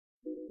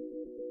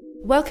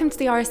Welcome to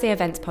the RSA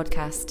Events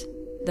Podcast,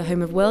 the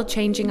home of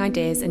world-changing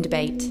ideas and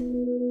debate.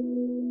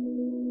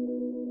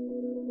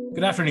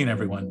 Good afternoon,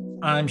 everyone.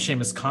 I'm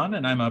Seamus Khan,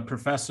 and I'm a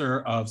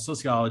professor of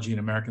sociology and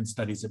American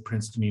studies at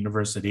Princeton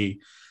University.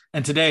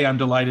 And today I'm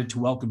delighted to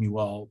welcome you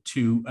all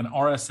to an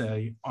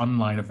RSA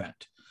online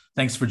event.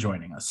 Thanks for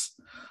joining us.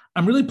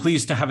 I'm really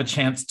pleased to have a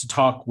chance to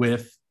talk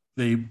with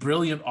the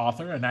brilliant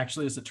author, and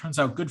actually, as it turns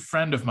out, good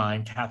friend of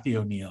mine, Cathy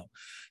O'Neil.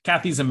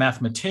 Cathy's a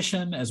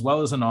mathematician as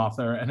well as an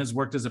author and has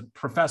worked as a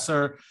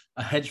professor,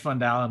 a hedge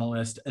fund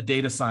analyst, a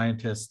data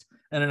scientist,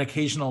 and an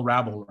occasional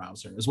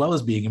rabble-rouser, as well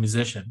as being a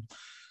musician.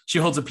 She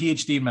holds a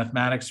PhD in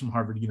mathematics from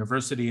Harvard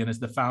University and is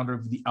the founder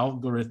of the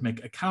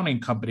algorithmic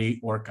accounting company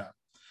Orca.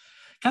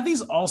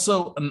 Cathy's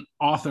also an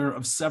author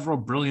of several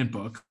brilliant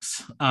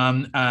books.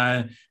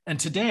 And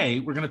today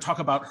we're going to talk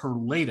about her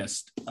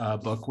latest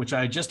book, which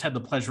I just had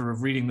the pleasure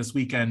of reading this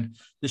weekend,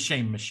 The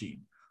Shame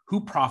Machine: Who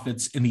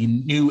Profits in the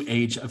New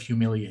Age of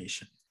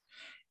Humiliation.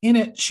 In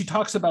it, she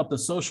talks about the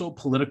social,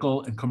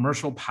 political, and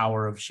commercial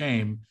power of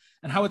shame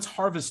and how it's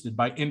harvested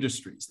by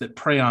industries that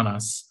prey on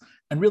us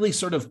and really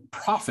sort of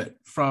profit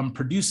from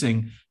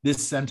producing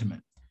this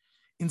sentiment.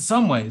 In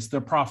some ways,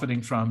 they're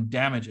profiting from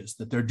damages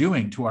that they're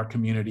doing to our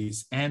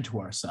communities and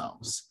to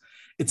ourselves.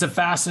 It's a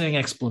fascinating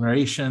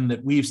exploration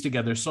that weaves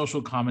together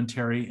social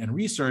commentary and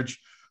research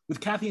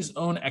with Cathy's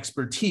own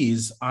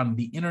expertise on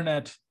the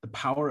internet, the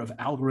power of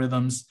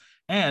algorithms,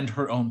 and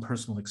her own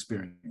personal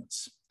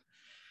experience.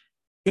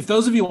 If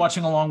those of you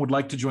watching along would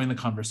like to join the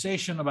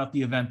conversation about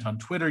the event on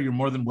Twitter, you're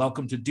more than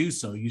welcome to do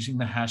so using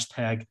the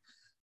hashtag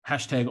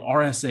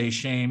RSA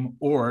Shame,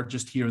 or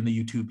just here in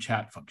the YouTube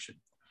chat function.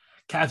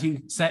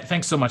 Cathy,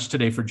 thanks so much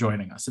today for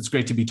joining us. It's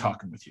great to be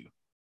talking with you.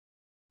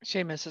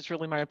 Seamus, it's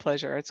really my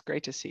pleasure. It's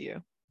great to see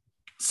you.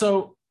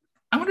 So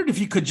I wondered if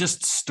you could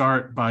just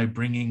start by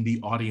bringing the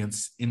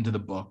audience into the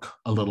book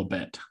a little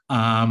bit.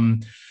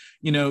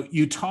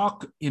 You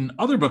talk in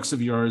other books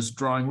of yours,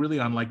 drawing really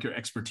on like your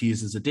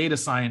expertise as a data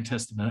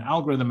scientist and an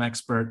algorithm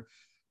expert.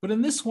 But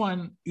in this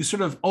one, you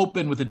sort of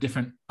open with a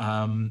different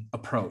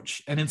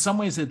approach. And in some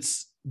ways,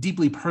 it's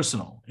deeply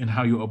personal in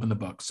how you open the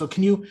book. So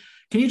can you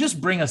just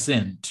bring us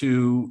in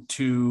to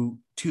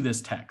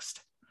this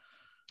text?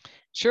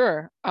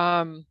 Sure. It's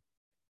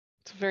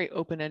a very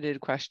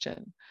open-ended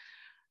question,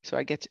 so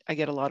I get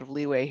a lot of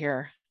leeway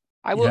here.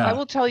 I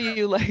will tell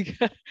you like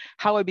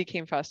how I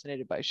became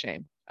fascinated by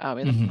shame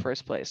in the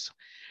first place.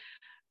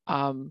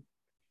 On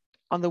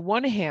the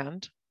one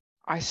hand,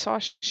 I saw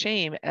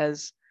shame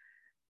as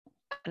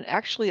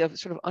actually a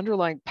sort of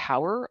underlying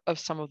power of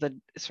some of the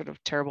sort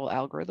of terrible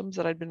algorithms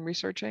that I'd been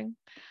researching.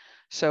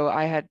 So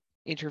I had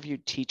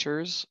interviewed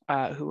teachers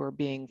who were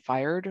being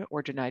fired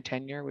or denied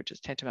tenure, which is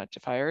tantamount to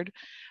fired,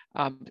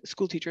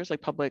 school teachers,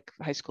 like public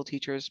high school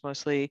teachers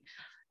mostly,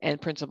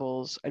 and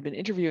principals. I'd been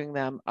interviewing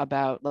them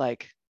about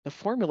like the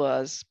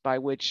formulas by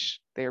which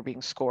they are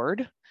being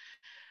scored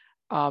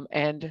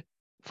and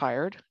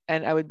fired.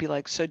 And I would be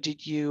like, so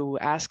did you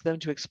ask them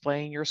to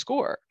explain your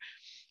score?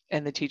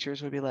 And the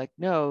teachers would be like,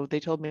 no, they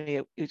told me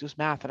it was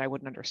math and I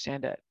wouldn't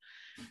understand it.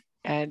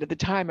 And at the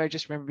time, I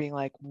just remember being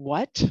like,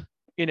 what?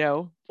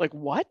 Like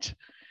what?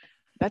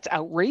 That's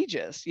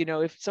outrageous.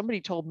 If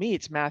somebody told me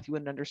it's math, you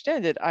wouldn't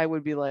understand it, I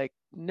would be like,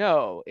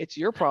 no, it's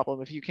your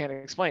problem if you can't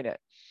explain it.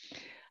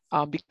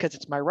 Because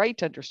it's my right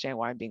to understand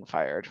why I'm being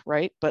fired,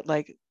 right? But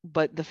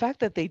the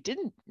fact that they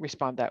didn't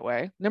respond that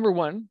way, number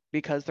one,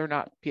 because they're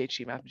not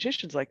PhD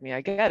mathematicians like me,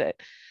 I get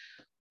it.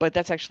 But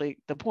that's actually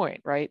the point,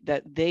 right?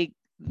 That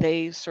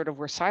they sort of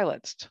were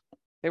silenced.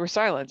 They were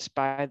silenced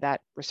by that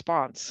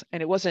response.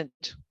 And it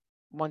wasn't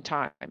one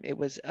time. It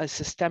was a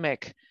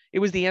systemic, it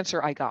was the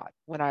answer I got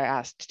when I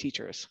asked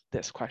teachers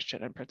this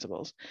question and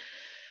principals.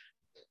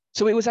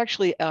 So it was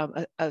actually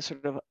a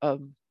sort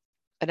of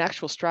an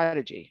actual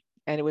strategy.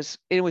 And it was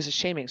a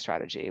shaming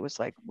strategy. It was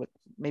like what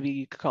maybe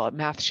you could call it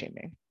math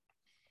shaming.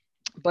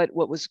 But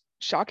what was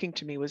shocking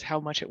to me was how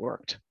much it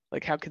worked,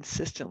 like how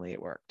consistently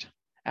it worked.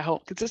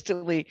 How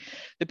consistently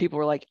the people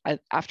were like,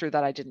 after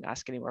that, I didn't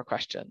ask any more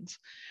questions.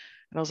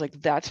 And I was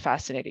like, that's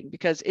fascinating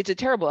because it's a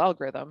terrible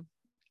algorithm.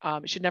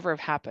 It should never have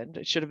happened.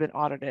 It should have been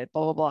audited,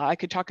 blah, blah, blah. I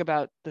could talk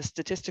about the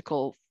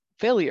statistical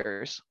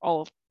failures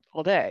all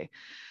day.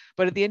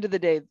 But at the end of the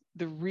day,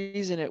 the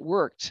reason it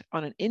worked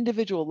on an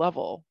individual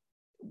level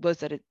was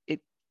that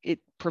it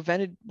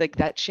prevented, like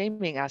that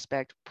shaming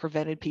aspect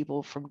prevented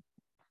people from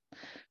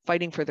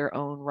fighting for their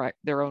own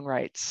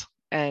rights.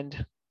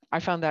 And I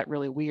found that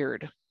really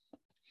weird.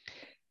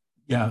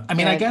 Yeah, I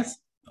mean, I guess,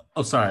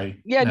 oh,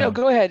 sorry. Yeah, no,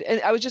 go ahead.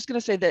 And I was just going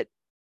to say that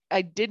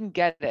I didn't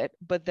get it,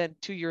 but then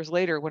 2 years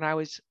later, when I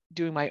was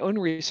doing my own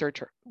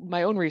research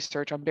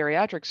on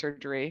bariatric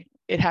surgery,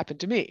 it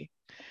happened to me.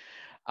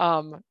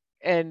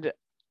 And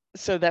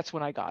so that's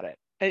when I got it.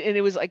 And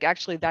it was like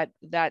actually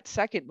that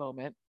second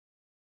moment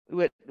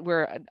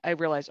where I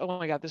realized, oh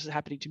my God, this is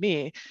happening to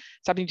me.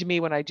 It's happening to me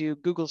when I do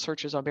Google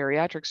searches on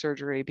bariatric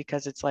surgery,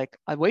 because it's like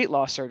a weight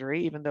loss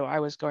surgery, even though I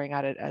was going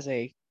at it as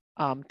a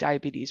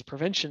diabetes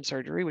prevention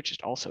surgery, which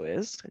it also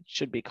is. It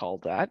should be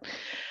called that.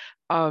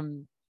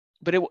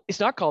 But it's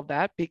not called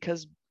that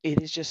because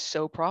it is just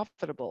so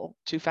profitable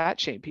to fat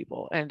shame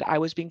people. And I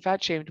was being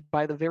fat shamed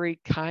by the very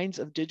kinds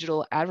of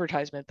digital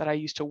advertisement that I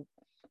used to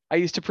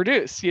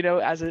produce,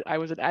 I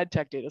was an ad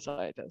tech data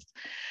scientist.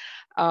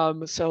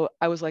 So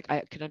I was like,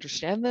 I can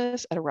understand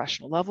this at a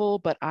rational level,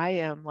 but I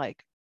am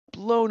like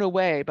blown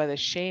away by the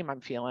shame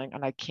I'm feeling,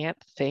 and I can't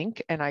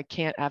think, and I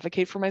can't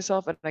advocate for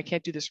myself, and I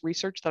can't do this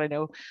research that I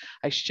know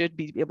I should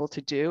be able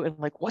to do. And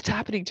like, what's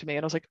happening to me?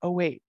 And I was like, oh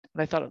wait.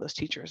 And I thought of those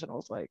teachers, and I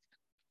was like,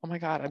 oh my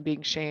God, I'm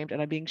being shamed,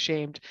 and I'm being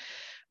shamed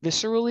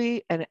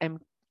viscerally, and am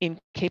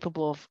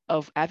incapable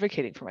of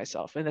advocating for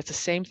myself. And that's the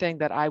same thing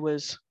that I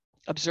was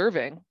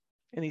observing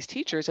in these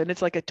teachers, and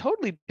it's like a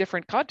totally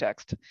different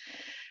context.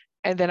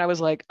 And then I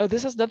was like, oh,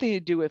 this has nothing to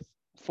do with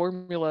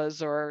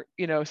formulas or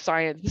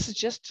science.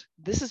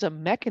 This is a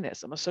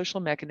mechanism, a social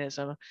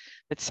mechanism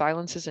that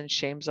silences and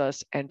shames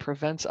us and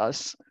prevents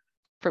us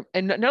from,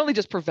 and not only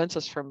just prevents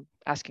us from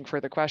asking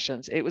further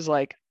questions. It was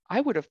like,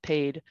 I would have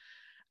paid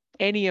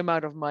any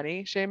amount of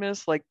money,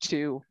 Seamus, like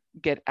to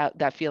get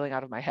that feeling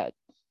out of my head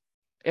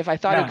if I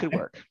thought it could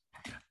work.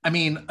 I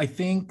mean, I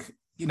think,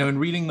 in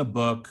reading the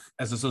book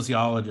as a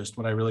sociologist,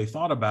 what I really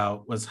thought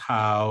about was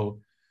how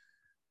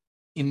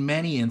in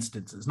many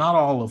instances, not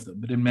all of them,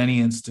 but in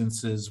many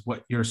instances,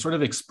 what you're sort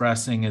of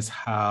expressing is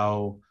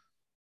how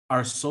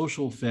our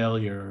social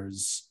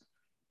failures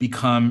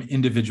become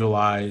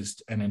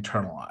individualized and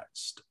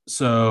internalized.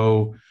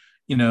 So,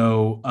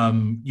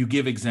 you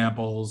give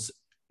examples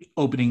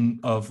opening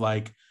of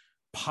like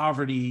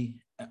poverty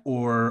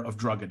or of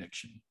drug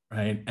addiction,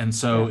 right? And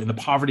so in the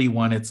poverty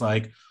one, it's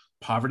like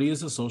poverty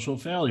is a social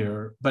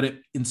failure, but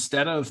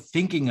instead of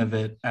thinking of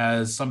it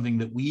as something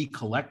that we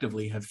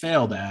collectively have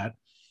failed at,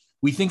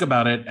 we think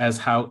about it as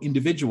how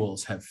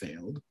individuals have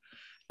failed,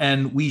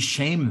 and we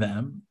shame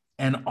them.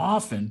 And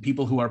often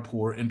people who are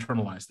poor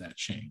internalize that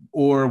shame.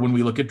 Or when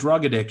we look at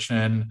drug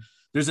addiction,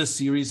 there's a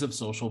series of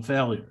social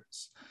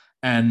failures.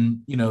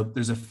 And,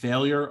 there's a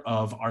failure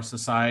of our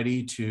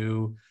society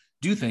to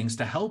do things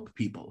to help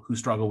people who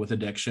struggle with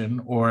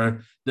addiction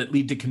or that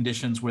lead to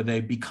conditions where they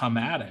become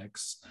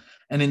addicts.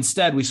 And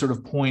instead, we sort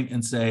of point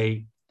and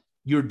say,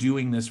 you're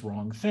doing this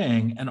wrong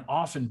thing. And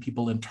often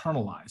people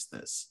internalize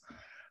this.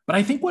 But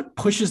I think what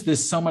pushes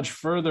this so much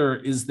further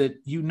is that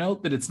you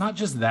note that it's not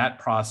just that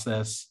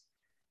process,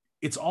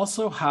 it's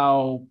also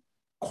how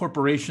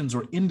corporations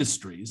or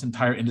industries,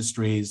 entire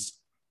industries,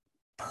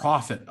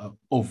 profit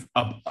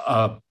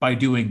by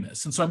doing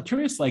this. And so I'm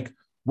curious, like,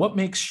 what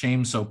makes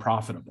shame so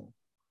profitable?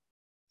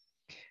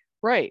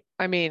 Right.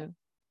 I mean,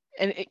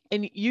 and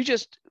you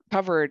just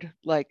covered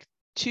like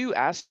two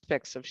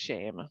aspects of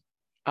shame.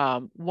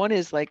 One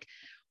is like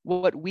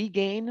what we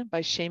gain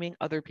by shaming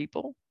other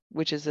people,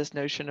 which is this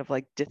notion of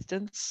like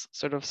distance,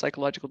 sort of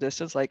psychological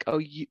distance, like, oh,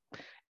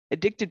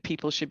 addicted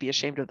people should be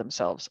ashamed of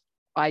themselves,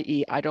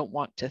 i.e., I don't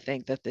want to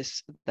think that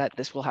this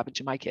will happen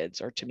to my kids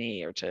or to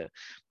me or to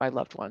my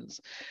loved ones.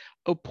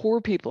 Oh,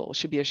 poor people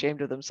should be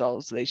ashamed of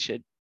themselves. They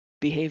should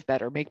behave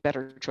better, make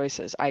better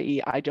choices,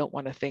 i.e., I don't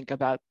want to think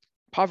about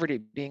poverty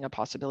being a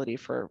possibility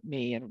for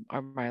me and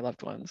my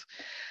loved ones.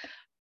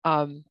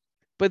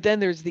 But then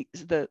there's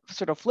the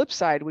sort of flip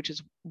side, which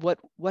is what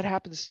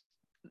happens,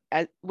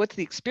 what's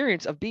the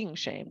experience of being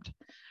shamed.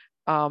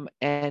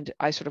 And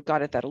I sort of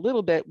got at that a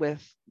little bit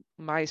with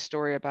my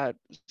story about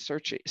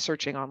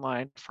searching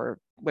online for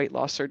weight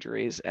loss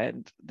surgeries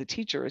and the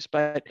teachers.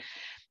 But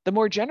the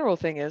more general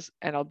thing is,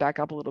 and I'll back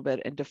up a little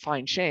bit and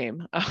define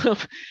shame.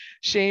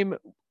 Shame,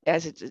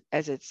 as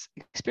it's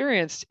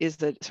experienced, is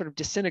the sort of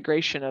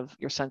disintegration of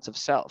your sense of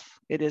self.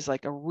 It is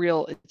like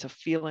it's a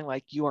feeling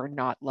like you are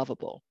not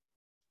lovable.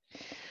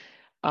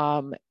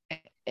 And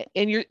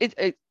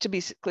to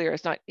be clear,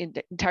 it's not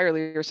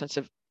entirely your sense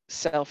of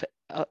self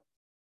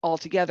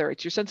altogether.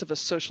 It's your sense of a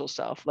social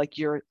self, like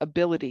your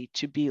ability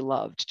to be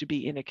loved, to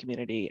be in a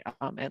community,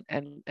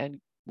 and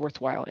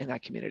worthwhile in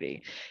that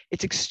community.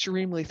 It's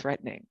extremely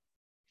threatening.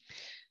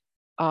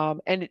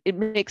 And it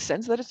makes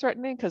sense that it's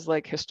threatening because,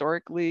 like,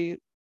 historically,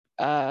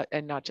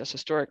 and not just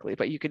historically,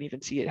 but you can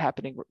even see it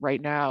happening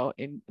right now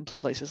in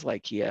places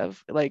like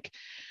Kiev. Like,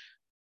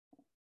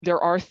 there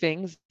are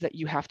things that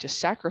you have to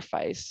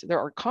sacrifice. There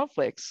are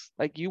conflicts,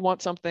 like you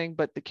want something,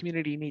 but the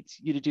community needs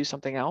you to do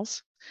something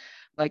else,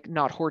 like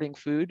not hoarding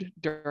food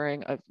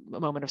during a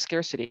moment of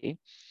scarcity,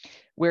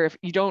 where if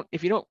you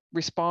don't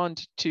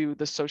respond to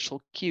the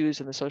social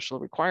cues and the social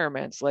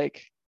requirements,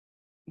 like,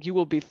 you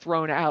will be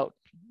thrown out,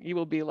 you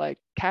will be like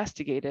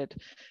castigated,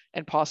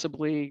 and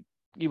possibly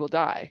you will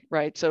die,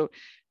 right? So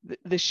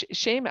the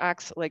shame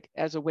acts like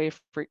as a way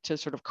to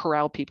sort of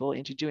corral people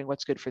into doing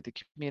what's good for the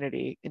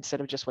community instead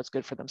of just what's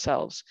good for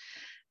themselves.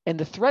 And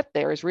the threat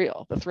there is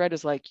real. The threat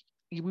is like,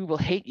 we will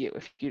hate you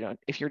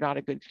if you're not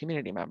a good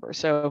community member.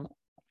 So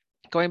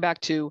going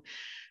back to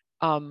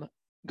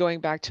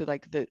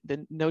like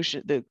the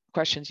notion, the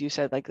questions you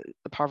said, like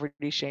the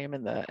poverty shame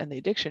and the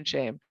addiction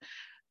shame,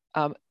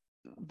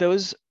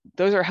 those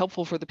are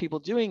helpful for the people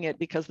doing it,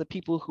 because the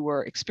people who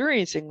are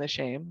experiencing the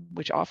shame,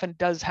 which often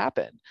does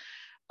happen,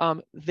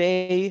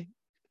 they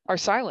are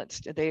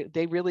silenced.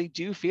 They really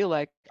do feel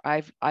like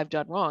I've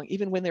done wrong,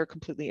 even when they're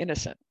completely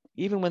innocent.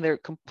 even when they're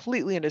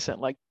completely innocent,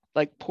 like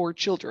poor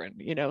children,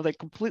 like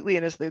completely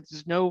innocent.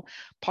 There's no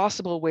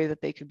possible way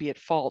that they could be at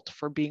fault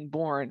for being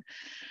born.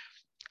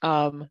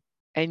 And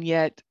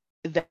yet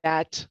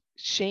that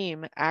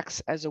shame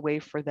acts as a way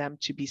for them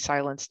to be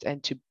silenced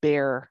and to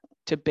bear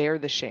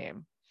the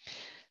shame.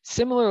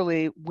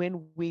 Similarly,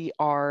 when we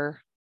are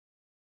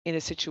in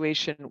a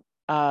situation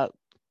of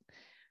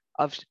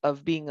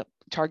being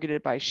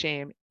targeted by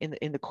shame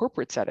in the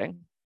corporate setting,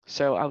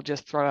 so I'll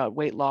just throw out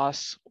weight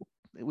loss,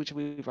 which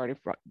we've already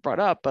brought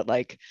up, but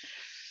like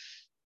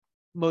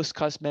most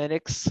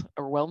cosmetics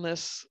or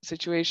wellness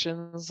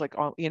situations, like,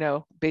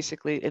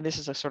 basically, and this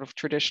is a sort of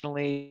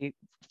traditionally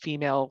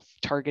female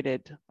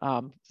targeted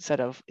set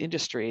of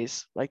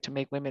industries, like to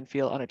make women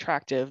feel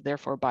unattractive,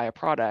 therefore buy a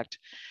product.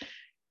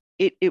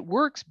 It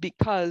works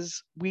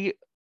because we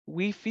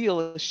feel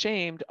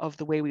ashamed of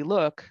the way we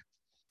look,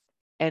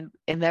 and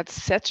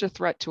that's such a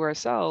threat to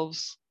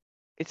ourselves.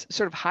 It's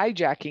sort of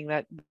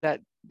hijacking that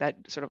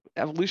sort of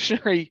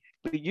evolutionary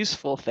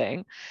useful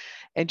thing,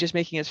 and just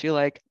making us feel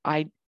like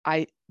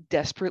I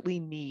desperately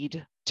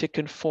need to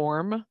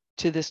conform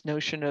to this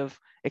notion of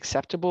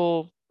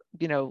acceptable,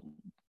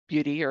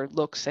 beauty or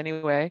looks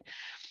anyway.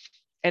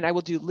 And I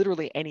will do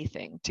literally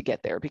anything to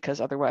get there,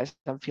 because otherwise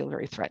I feel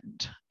very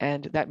threatened.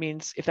 And that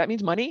means, if that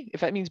means money,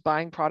 if that means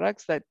buying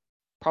products that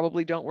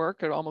probably don't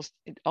work or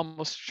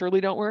almost surely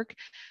don't work,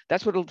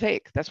 that's what it'll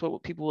take. That's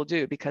what people will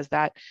do, because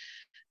that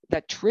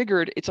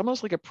triggered, it's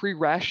almost like a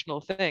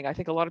pre-rational thing. I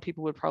think a lot of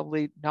people would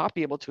probably not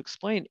be able to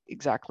explain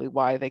exactly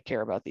why they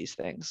care about these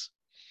things,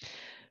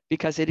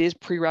 because it is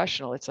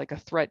pre-rational. It's like a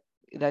threat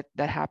that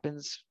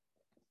happens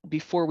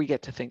before we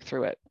get to think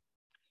through it.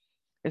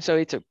 And so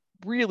it's a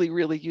really,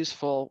 really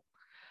useful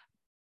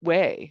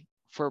way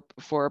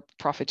for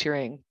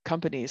profiteering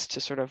companies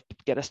to sort of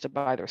get us to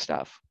buy their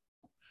stuff.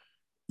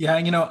 Yeah,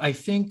 I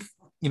think,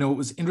 what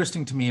was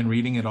interesting to me in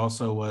reading it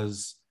also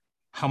was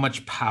how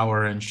much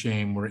power and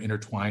shame were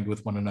intertwined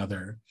with one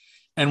another.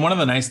 And one of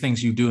the nice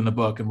things you do in the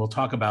book, and we'll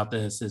talk about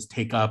this, is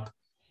take up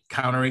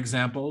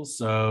counterexamples.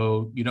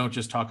 So you don't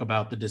just talk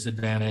about the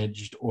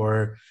disadvantaged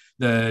or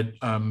the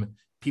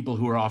people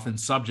who are often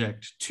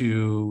subject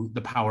to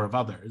the power of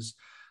others.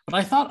 But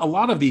I thought a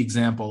lot of the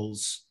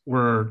examples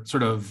were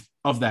sort of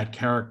that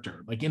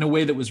character, like in a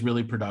way that was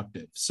really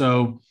productive.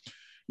 So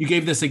you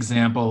gave this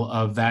example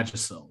of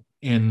Vagisil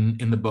in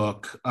the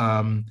book,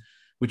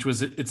 which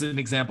was, it's an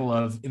example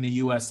of, in the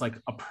US, like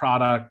a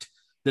product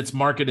that's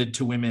marketed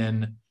to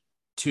women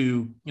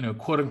to,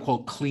 quote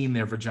unquote, clean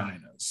their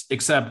vaginas,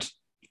 except,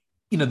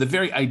 the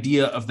very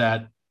idea of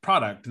that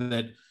product,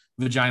 that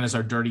vaginas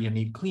are dirty and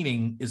need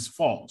cleaning, is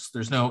false.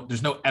 There's no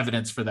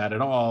evidence for that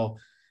at all.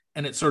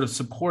 And it sort of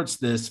supports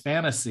this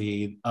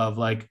fantasy of,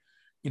 like,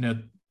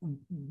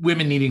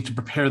 women needing to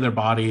prepare their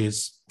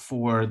bodies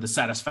for the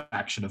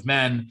satisfaction of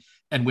men,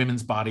 and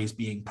women's bodies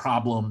being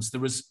problems.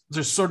 There's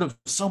sort of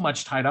so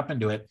much tied up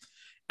into it.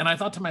 And I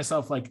thought to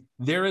myself, like,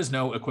 there is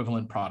no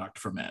equivalent product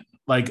for men.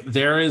 Like,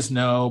 there is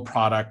no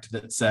product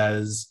that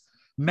says,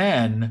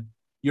 men,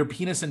 your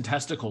penis and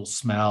testicles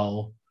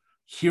smell.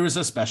 Here's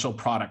a special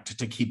product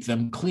to keep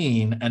them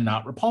clean and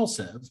not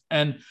repulsive.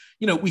 And,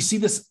 we see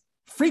this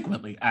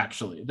frequently,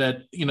 actually,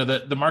 that,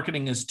 the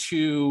marketing is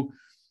to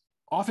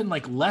often,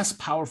 like, less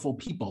powerful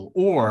people,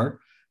 or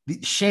the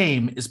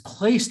shame is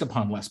placed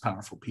upon less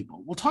powerful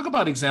people. We'll talk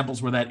about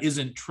examples where that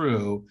isn't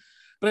true,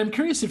 but I'm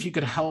curious if you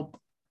could help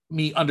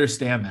me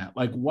understand that.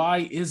 Like, why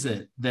is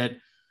it that,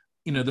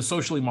 the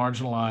socially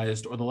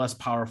marginalized or the less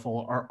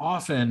powerful are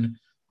often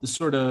the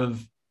sort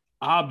of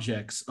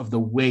objects of the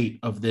weight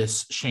of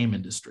this shame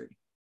industry?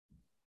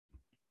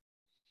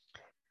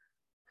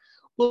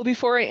 Well,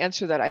 before I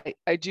answer that,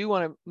 I do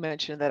want to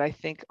mention that I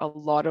think a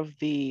lot of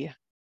the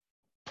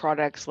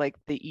products, like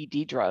the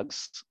ED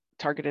drugs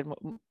targeted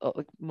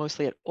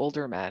mostly at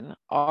older men,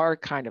 are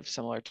kind of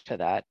similar to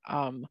that.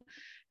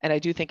 And I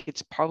do think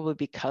it's probably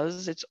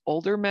because it's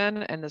older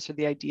men, and this is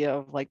the idea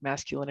of, like,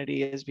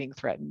 masculinity is being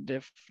threatened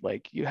if,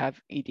 like, you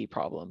have ED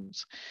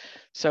problems.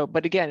 So,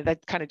 but again,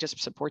 that kind of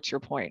just supports your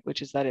point,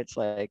 which is that it's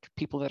like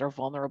people that are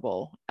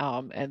vulnerable,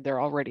 and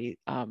they're already,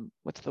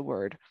 what's the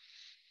word?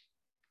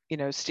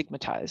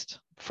 Stigmatized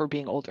for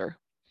being older.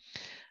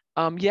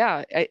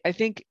 Yeah, I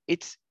think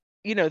it's,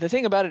 the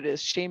thing about it is,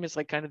 shame is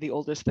like kind of the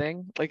oldest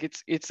thing. Like,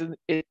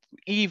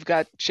 Eve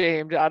got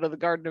shamed out of the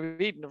Garden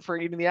of Eden for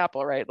eating the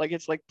apple, right? Like,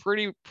 it's like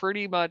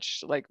pretty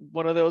much like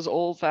one of those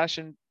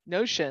old-fashioned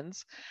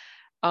notions.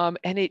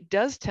 And it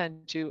does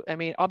tend to,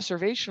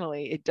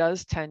 observationally, it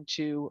does tend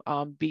to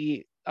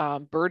be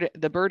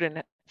the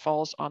burden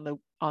falls on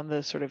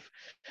the sort of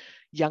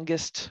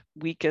youngest,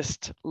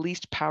 weakest,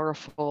 least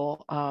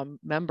powerful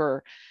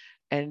member.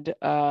 And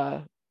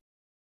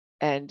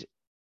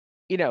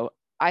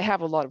I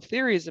have a lot of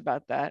theories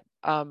about that,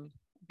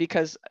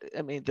 because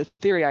the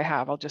theory I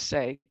have, I'll just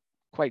say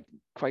quite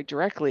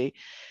directly,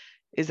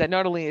 is that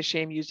not only is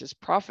shame used as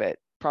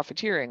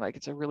profiteering, like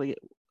it's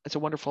a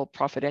wonderful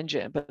profit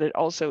engine, but it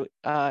also,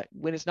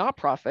 when it's not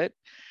profit,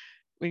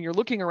 when you're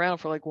looking around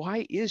for like,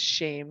 why is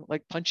shame,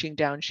 like punching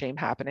down shame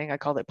happening? I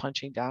call it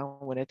punching down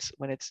when it's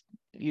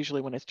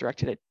usually when it's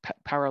directed at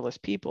powerless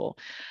people.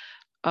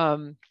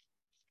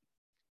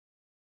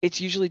 It's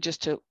usually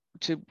just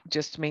to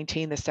just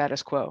maintain the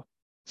status quo.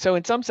 So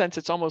in some sense,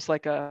 it's almost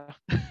like a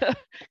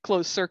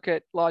closed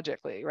circuit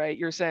logically, right?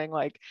 You're saying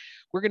like,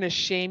 we're going to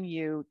shame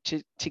you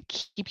to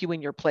keep you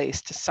in your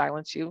place, to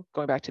silence you,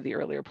 going back to the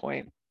earlier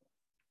point.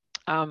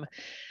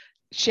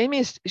 Shame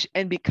is,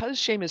 and because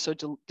shame is so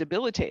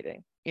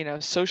debilitating,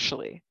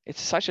 socially,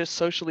 it's such a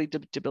socially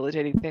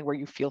debilitating thing where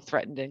you feel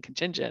threatened and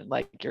contingent,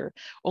 like you're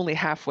only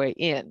halfway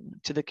in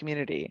to the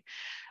community.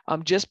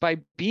 Just by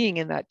being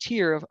in that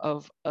tier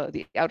of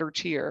the outer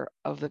tier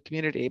of the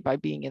community, by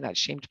being in that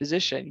shamed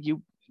position,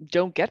 you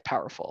don't get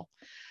powerful.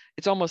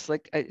 It's almost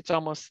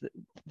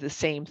the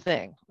same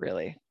thing,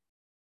 really.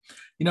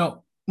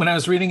 When I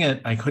was reading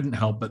it, I couldn't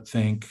help but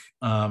think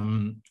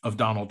of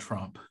Donald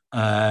Trump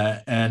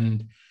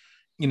and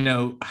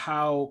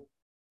how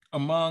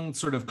among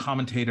sort of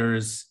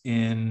commentators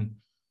in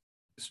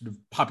sort of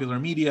popular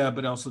media,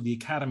 but also the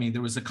academy,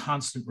 there was a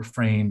constant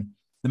refrain: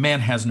 the man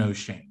has no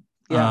shame.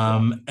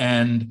 Yeah.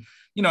 And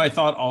I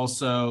thought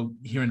also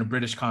here in a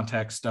British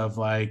context of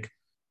like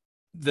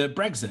the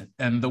Brexit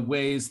and the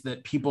ways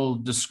that people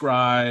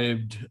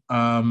described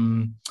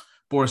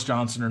Boris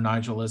Johnson or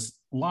Nigel as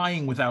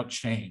lying without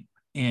shame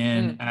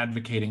in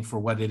advocating for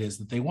what it is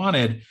that they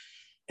wanted.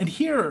 And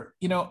here,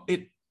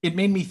 it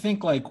made me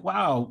think like,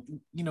 wow,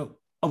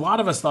 a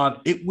lot of us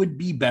thought it would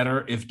be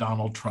better if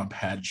Donald Trump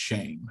had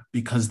shame,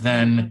 because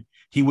then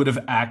he would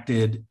have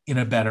acted in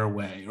a better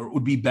way, or it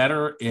would be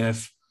better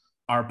if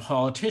our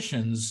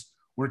politicians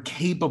were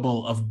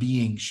capable of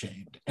being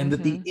shamed, and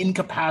that the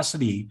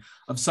incapacity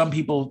of some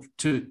people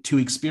to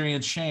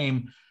experience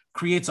shame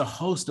creates a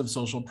host of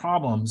social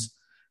problems.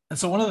 And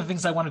so one of the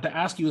things I wanted to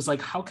ask you is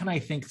like, how can I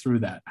think through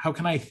that? How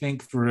can I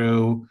think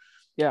through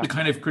the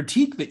kind of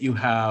critique that you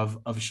have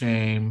of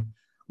shame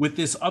with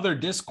this other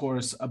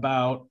discourse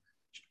about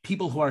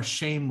people who are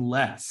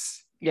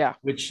shameless,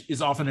 which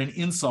is often an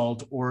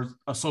insult or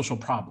a social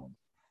problem?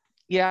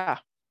 Yeah,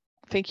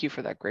 thank you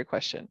for that great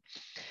question.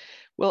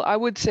 Well, I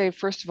would say,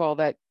 first of all,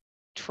 that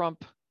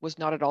Trump was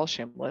not at all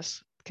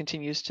shameless,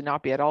 continues to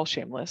not be at all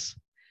shameless.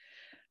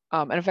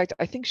 And in fact,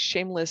 I think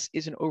shameless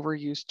is an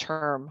overused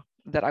term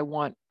that I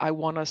want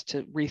us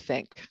to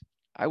rethink.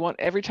 I want,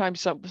 every time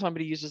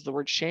somebody uses the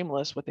word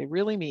shameless, what they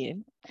really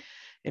mean,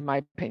 in my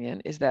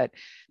opinion, is that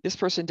this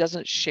person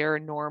doesn't share a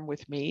norm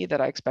with me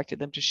that I expected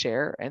them to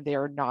share, and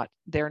they're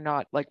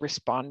not like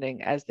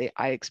responding as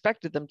I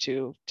expected them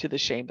to the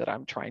shame that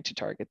I'm trying to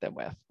target them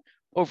with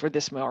over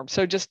this norm.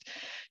 So just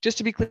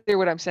to be clear,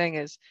 what I'm saying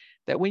is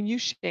that when you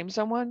shame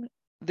someone,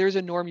 there's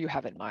a norm you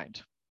have in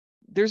mind.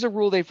 There's a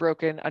rule they've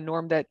broken, a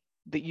norm that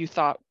you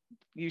thought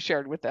you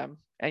shared with them,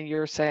 and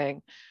you're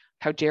saying,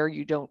 how dare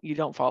you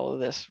don't follow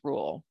this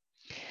rule.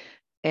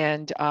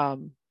 And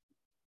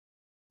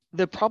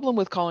the problem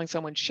with calling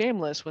someone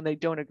shameless when they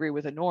don't agree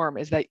with a norm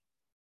is that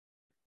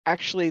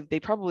actually they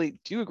probably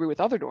do agree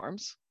with other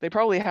norms. They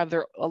probably have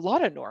a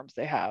lot of norms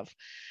they have.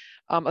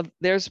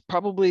 There's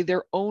probably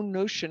their own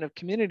notion of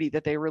community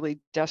that they really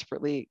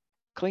desperately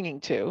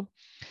clinging to,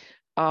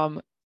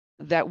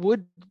 that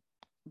would,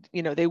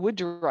 they would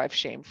derive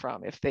shame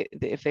from if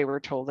they were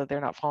told that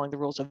they're not following the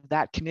rules of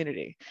that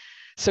community.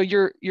 So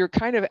you're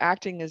kind of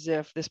acting as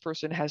if this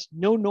person has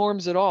no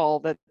norms at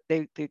all that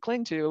they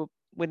cling to,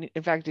 when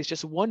in fact it's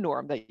just one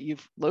norm that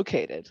you've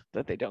located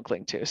that they don't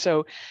cling to.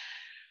 So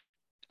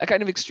a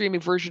kind of extreme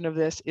version of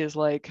this is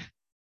like,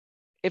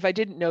 if I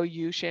didn't know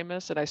you,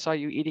 Seamus, and I saw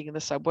you eating in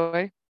the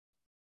subway,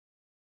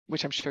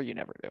 which I'm sure you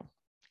never do,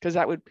 because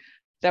that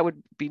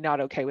would be not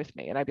okay with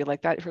me. And I'd be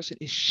like, that person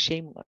is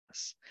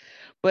shameless.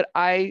 But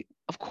I,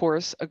 of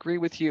course, agree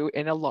with you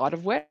in a lot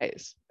of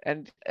ways.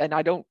 And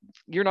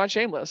you're not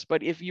shameless,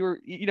 but if you're,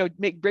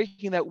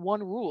 breaking that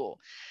one rule.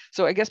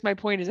 So I guess my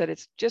point is that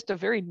it's just a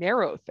very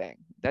narrow thing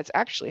that's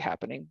actually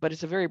happening, but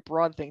it's a very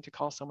broad thing to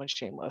call someone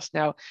shameless.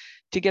 Now,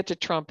 to get to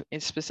Trump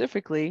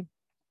specifically,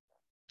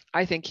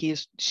 I think he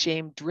is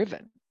shame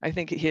driven. I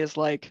think he is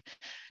like,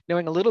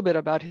 knowing a little bit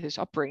about his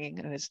upbringing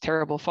and his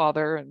terrible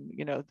father and,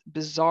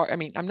 bizarre. I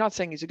mean, I'm not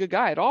saying he's a good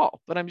guy at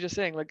all, but I'm just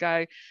saying the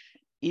guy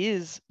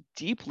is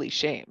deeply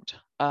shamed.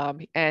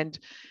 And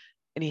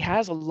he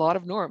has a lot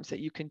of norms that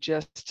you can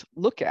just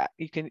look at.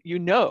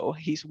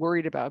 He's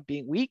worried about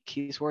being weak.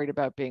 He's worried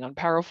about being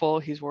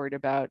unpowerful. He's worried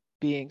about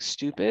being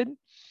stupid.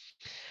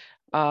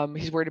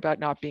 He's worried about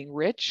not being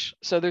rich.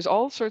 So there's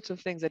all sorts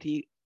of things that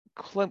he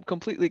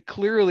completely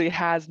clearly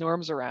has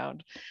norms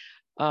around.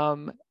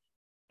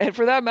 And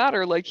for that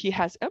matter, like, he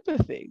has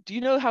empathy. Do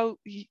you know how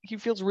he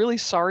feels really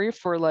sorry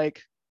for,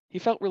 like, he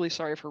felt really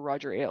sorry for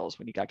Roger Ailes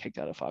when he got kicked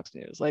out of Fox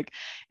News. Like,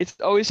 it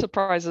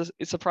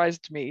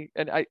surprised me,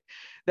 and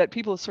that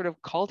people sort of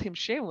called him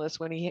shameless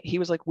when he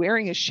was like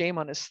wearing his shame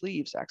on his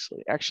sleeves,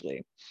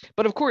 actually.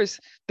 But of course,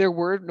 there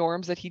were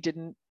norms that he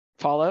didn't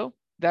follow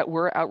that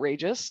were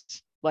outrageous,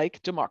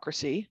 like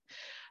democracy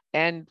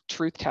and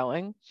truth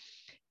telling.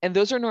 And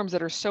those are norms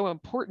that are so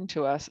important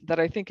to us that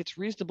I think it's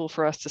reasonable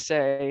for us to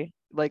say,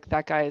 like,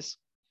 that guy's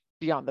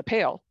beyond the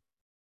pale.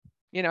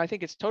 I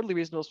think it's totally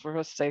reasonable for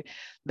us to say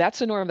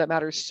that's a norm that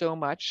matters so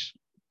much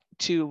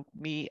to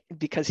me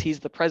because he's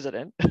the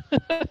president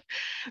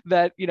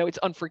that, it's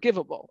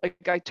unforgivable. Like,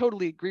 I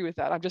totally agree with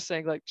that. I'm just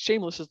saying, like,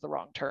 shameless is the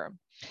wrong term.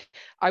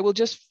 I will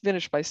just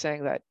finish by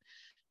saying that,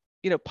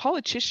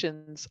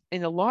 politicians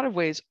in a lot of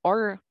ways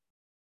are,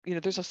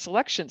 there's a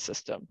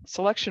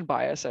selection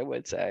bias, I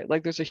would say.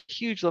 Like, there's a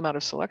huge amount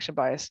of selection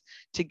bias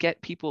to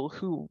get people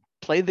who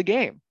play the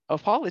game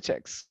of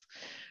politics.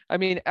 I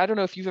mean, I don't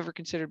know if you've ever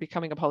considered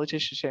becoming a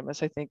politician,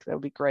 Seamus. I think that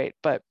would be great,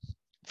 but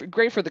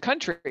great for the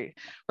country,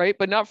 right?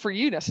 But not for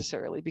you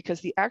necessarily,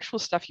 because the actual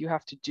stuff you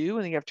have to do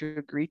and you have to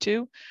agree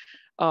to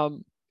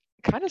kind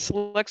of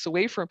selects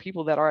away from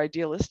people that are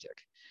idealistic.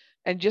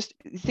 And just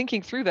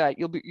thinking through that,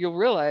 you'll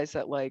realize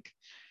that, like,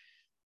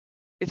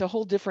 it's a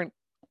whole different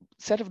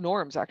set of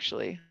norms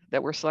actually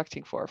that we're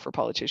selecting for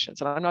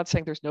politicians. And I'm not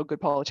saying there's no good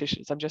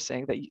politicians. I'm just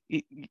saying that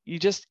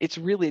it's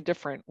really a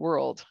different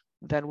world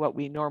than what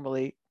we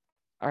normally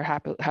are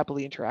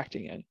happily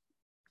interacting in.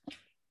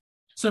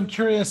 So I'm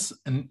curious,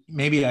 and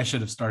maybe I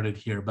should have started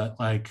here, but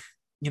like,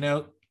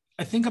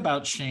 I think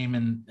about shame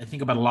and I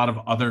think about a lot of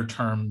other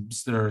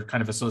terms that are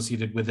kind of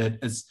associated with it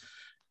as,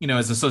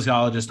 as a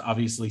sociologist,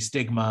 obviously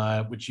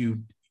stigma, which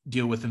you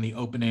deal with in the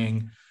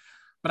opening.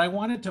 But I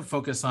wanted to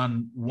focus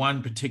on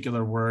one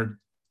particular word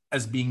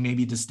as being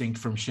maybe distinct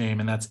from shame,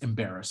 and that's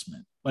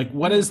embarrassment. Like,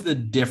 what is the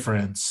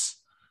difference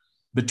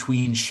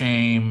between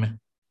shame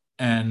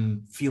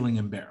and feeling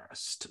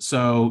embarrassed?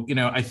 So,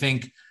 I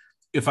think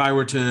if I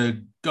were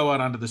to go out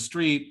onto the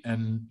street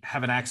and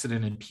have an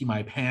accident and pee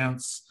my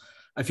pants,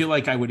 I feel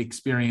like I would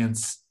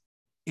experience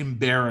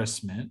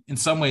embarrassment in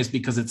some ways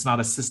because it's not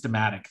a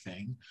systematic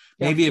thing.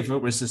 Yeah. Maybe if it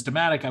were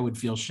systematic, I would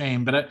feel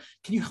shame. But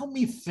can you help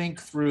me think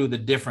through the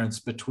difference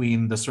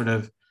between the sort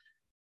of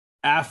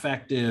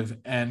affective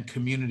and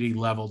community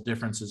level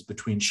differences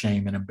between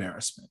shame and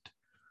embarrassment?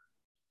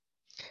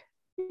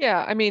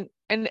 Yeah, I mean,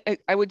 and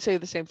I would say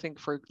the same thing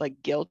for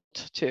like guilt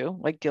too,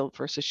 like guilt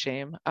versus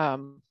shame.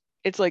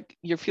 It's like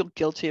you feel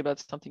guilty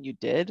about something you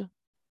did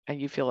and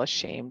you feel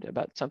ashamed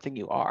about something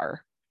you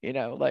are,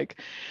 like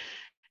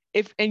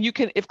and you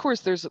can, of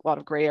course, there's a lot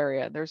of gray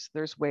area.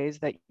 There's ways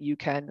that you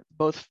can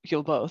both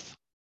feel both.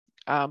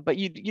 But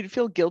you'd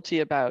feel guilty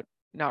about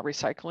not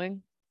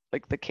recycling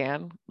like the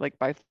can, like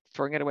by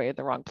throwing it away in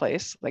the wrong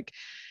place. Like,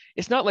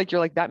 it's not like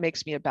you're like, that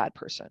makes me a bad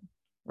person.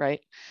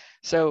 Right.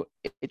 So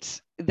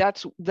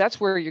that's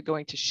where you're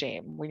going to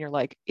shame, when you're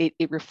like, it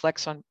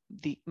reflects on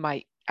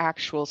my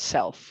actual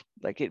self.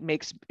 Like, it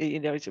makes,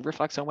 it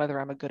reflects on whether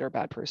I'm a good or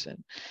bad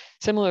person.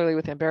 Similarly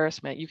with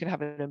embarrassment, you can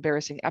have an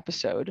embarrassing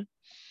episode,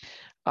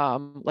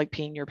 like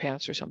peeing your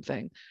pants or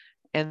something.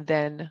 And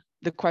then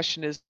the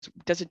question is,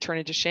 does it turn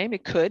into shame?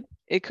 It could,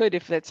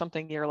 if that's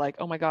something you're like,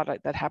 oh my God,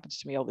 that happens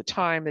to me all the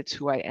time. It's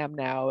who I am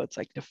now. It's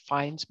like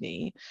defines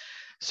me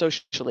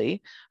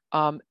socially.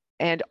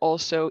 And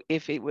also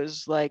if it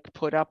was like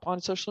put up on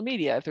social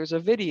media, if there's a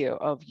video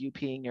of you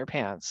peeing your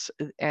pants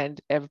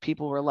and if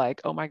people were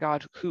like, oh my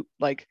God, who,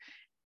 like,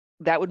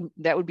 that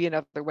would be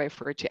another way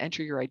for it to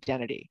enter your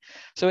identity.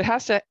 So it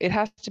has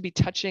to be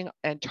touching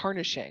and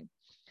tarnishing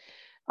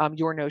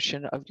your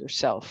notion of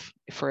yourself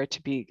for it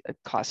to be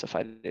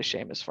classified as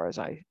shame, as far as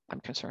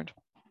I'm concerned.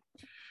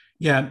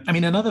 Yeah, I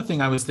mean, another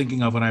thing I was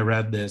thinking of when I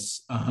read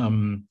this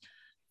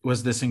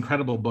was this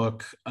incredible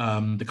book,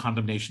 The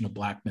Condemnation of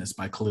Blackness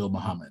by Khalil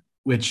Muhammad,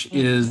 which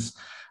is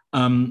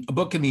a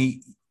book in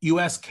the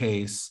US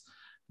case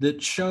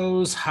that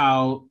shows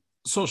how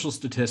social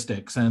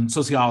statistics and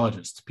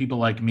sociologists, people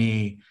like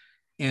me,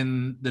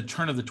 in the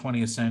turn of the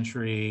 20th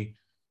century,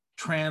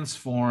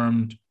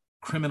 transformed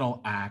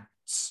criminal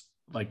acts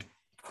like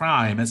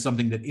crime as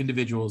something that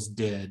individuals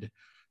did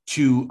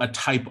to a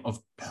type of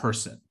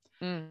person.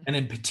 And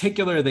in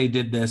particular, they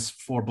did this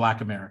for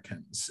Black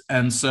Americans.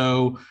 And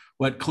so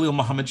what Khalil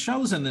Muhammad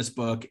shows in this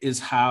book is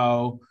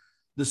how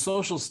the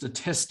social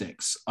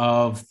statistics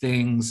of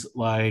things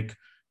like,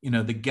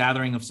 the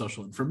gathering of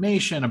social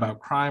information about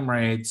crime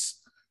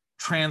rates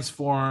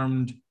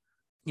transformed,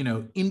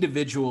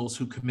 individuals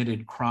who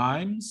committed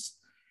crimes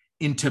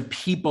into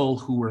people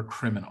who were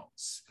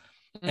criminals.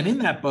 And in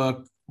that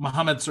book,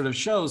 Muhammad sort of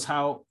shows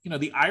how,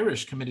 the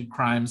Irish committed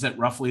crimes at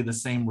roughly the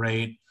same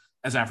rate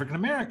as African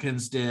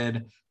Americans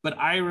did, but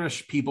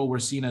Irish people were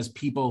seen as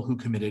people who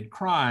committed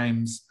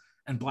crimes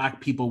and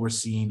Black people were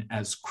seen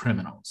as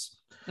criminals.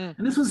 And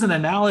this was an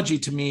analogy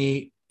to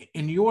me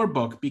in your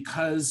book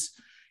because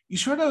you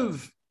sort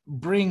of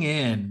bring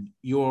in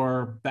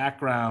your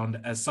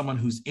background as someone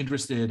who's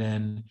interested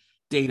in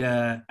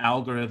data,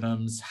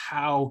 algorithms,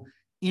 how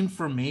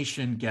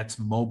information gets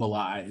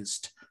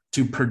mobilized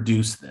to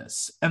produce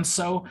this. And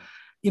so,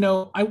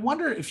 I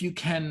wonder if you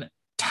can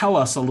tell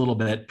us a little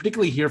bit,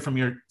 particularly here from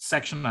your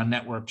section on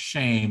network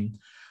shame,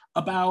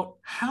 about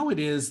how it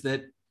is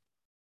that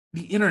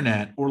the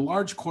internet or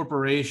large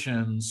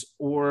corporations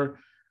or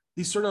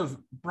these sort of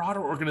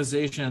broader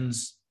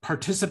organizations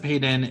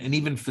participate in and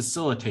even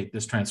facilitate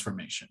this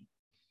transformation.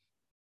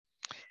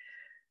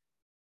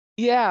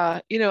 Yeah,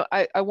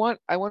 I want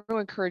to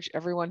encourage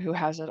everyone who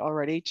hasn't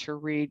already to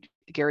read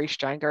Gary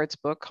Steingart's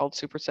book called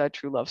Super Sad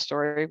True Love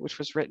Story, which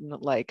was written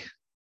like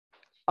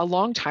a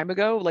long time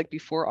ago, like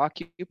before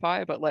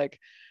Occupy, but like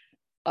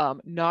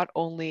not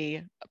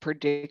only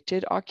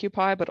predicted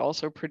Occupy, but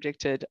also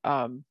predicted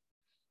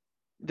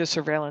the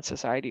surveillance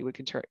society we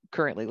can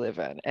currently live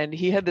in. And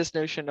he had this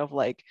notion of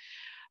like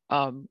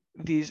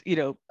these,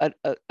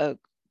 a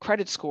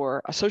credit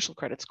score, a social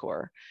credit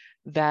score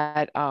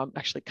that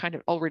actually kind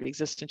of already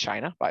exists in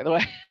China, by the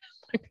way.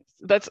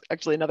 That's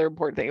actually another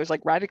important thing. It was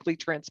like radically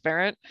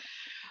transparent.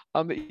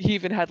 He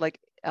even had like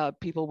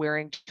people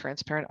wearing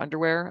transparent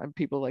underwear and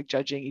people like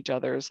judging each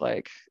other's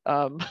like,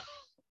 down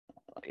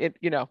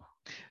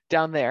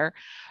there.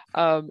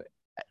 And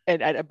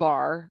at a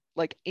bar,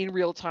 like in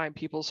real time,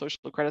 people's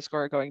social credit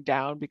score are going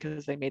down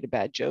because they made a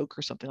bad joke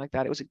or something like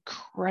that. It was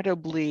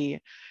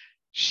incredibly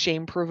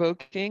shame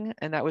provoking.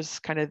 And that was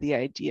kind of the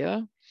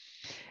idea.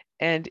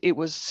 And it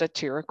was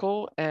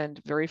satirical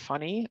and very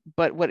funny.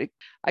 But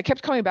I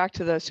kept coming back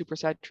to the Super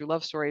Sad True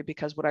Love Story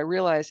because what I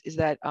realized is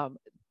that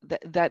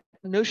that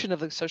notion of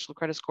the social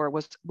credit score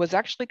was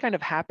actually kind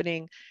of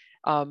happening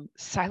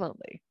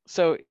silently.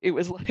 So it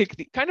was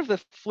like kind of the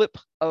flip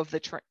of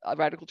the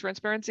radical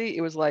transparency.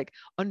 It was like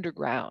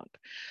underground,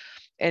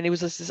 and it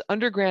was this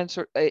underground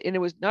sort. And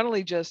it was not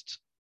only just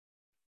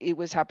it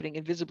was happening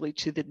invisibly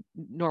to the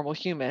normal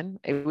human.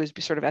 It was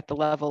sort of at the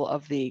level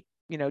of the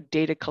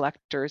data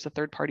collectors, the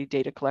third-party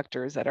data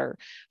collectors that are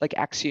like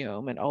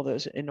Axiom and all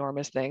those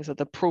enormous things. That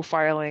the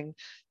profiling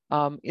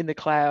in the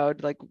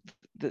cloud, like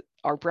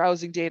our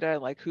browsing data,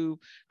 like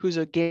who's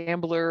a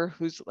gambler,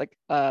 who's like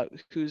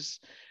who's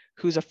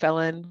a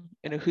felon,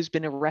 who's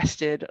been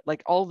arrested,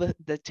 like all the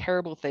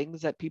terrible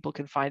things that people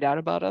can find out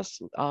about us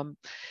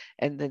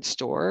and then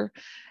store.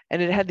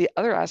 And it had the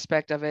other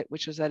aspect of it,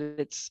 which was that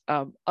it's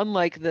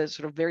unlike the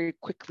sort of very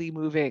quickly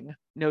moving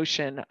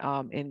notion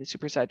in the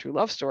Super Sad True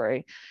Love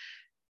Story,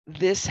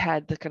 this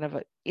had the kind of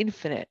an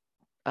infinite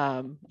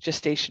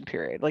gestation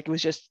period. Like it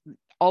was just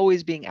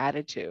always being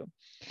added to.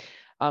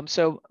 And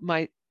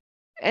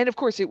of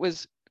course it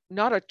was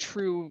not a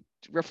true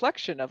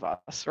reflection of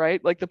us, right?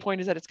 Like the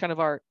point is that it's kind of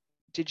our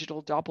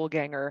digital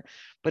doppelganger,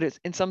 but it's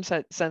in some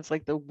sense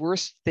like the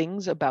worst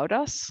things about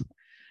us.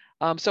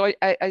 So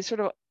I sort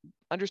of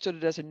understood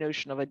it as a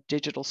notion of a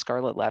digital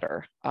scarlet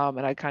letter, and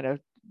I kind of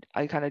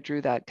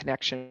drew that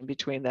connection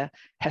between the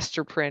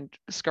Hester Prynne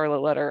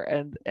scarlet letter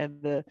and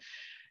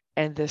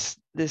this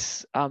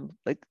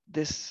like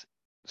this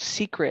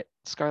secret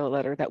scarlet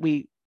letter that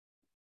we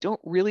don't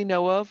really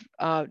know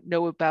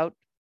about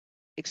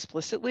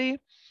explicitly,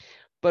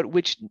 but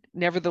which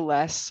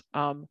nevertheless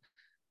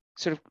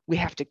sort of we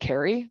have to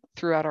carry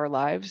throughout our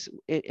lives.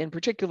 In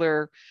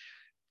particular,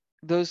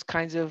 those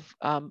kinds of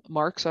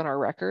marks on our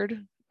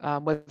record,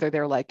 whether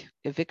they're like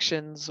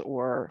evictions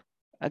or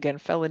again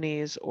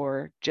felonies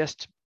or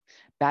just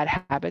bad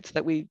habits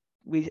that we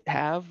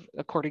have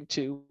according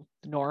to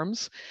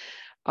norms,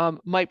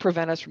 might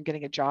prevent us from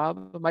getting a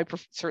job,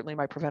 certainly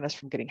might prevent us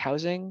from getting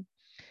housing.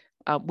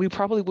 We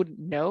probably wouldn't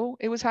know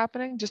it was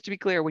happening. Just to be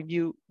clear,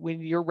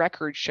 when your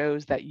record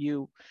shows that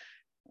you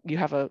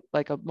have a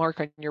mark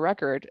on your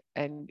record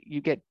and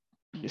you get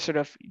sort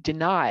of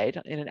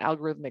denied in an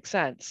algorithmic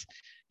sense,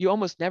 you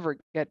almost never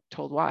get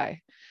told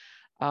why.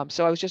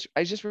 So I was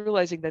just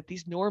realizing that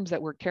these norms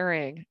that we're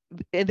carrying,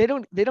 and they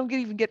don't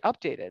even get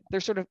updated. They're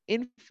sort of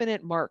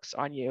infinite marks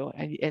on you,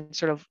 and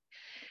sort of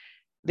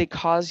they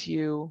cause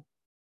you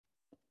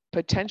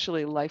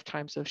potentially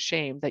lifetimes of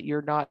shame that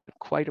you're not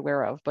quite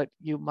aware of, but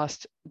you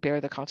must bear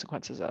the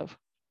consequences of.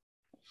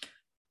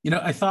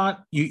 I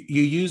thought you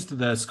used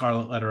the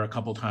scarlet letter a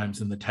couple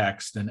times in the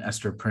text, and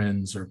Hester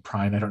Prynne's or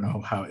Prynne. I don't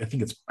know how. I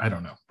think it's. I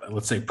don't know.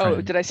 Let's say Prynne.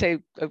 Oh, did I say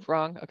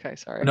wrong? Okay,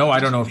 sorry. No, I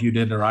don't know if you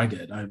did or I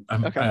did.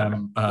 Okay.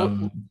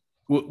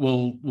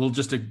 We'll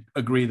just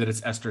agree that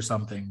it's Esther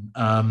something.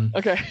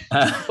 Okay.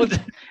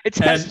 It's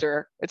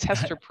Hester. It's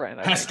Hester Prynne.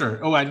 Hester.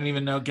 Oh, I didn't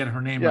even get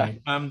her name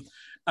right.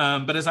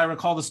 But as I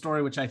recall the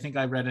story, which I think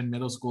I read in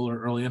middle school or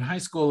early in high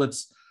school,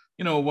 it's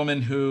a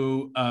woman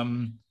who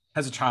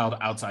has a child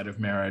outside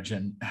of marriage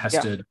and has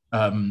to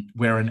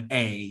wear an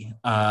A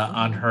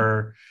on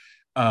her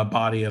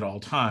body at all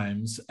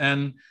times.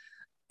 And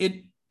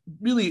it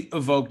really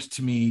evoked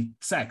to me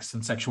sex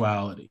and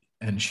sexuality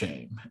and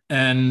shame.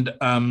 And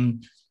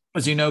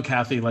as you know,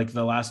 Kathy, like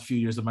the last few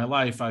years of my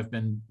life, I've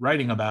been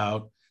writing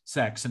about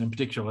sex and in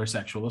particular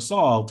sexual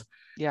assault.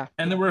 Yeah.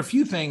 And there were a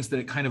few things that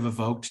it kind of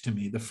evoked to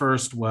me. The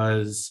first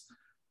was,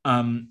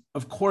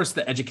 of course,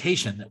 the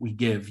education that we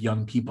give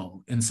young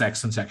people in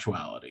sex and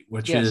sexuality,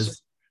 which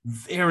is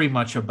very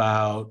much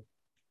about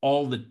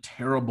all the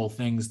terrible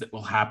things that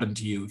will happen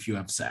to you if you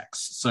have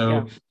sex.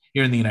 So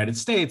here in the United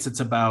States,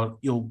 it's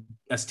about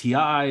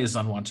STIs,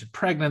 unwanted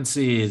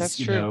pregnancies. That's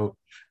true.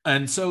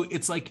 And so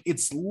it's like,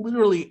 it's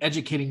literally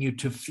educating you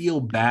to feel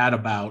bad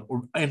about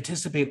or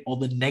anticipate all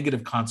the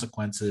negative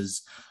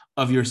consequences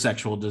of your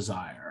sexual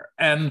desire.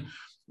 And,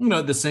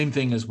 the same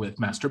thing is with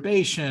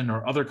masturbation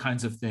or other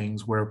kinds of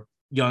things where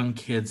young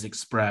kids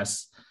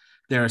express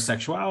their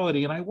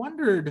sexuality. And I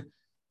wondered,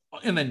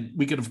 and then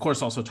we could, of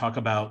course, also talk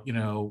about,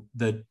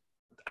 the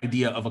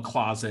idea of a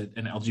closet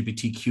and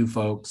LGBTQ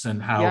folks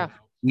and how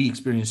we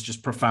experience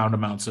just profound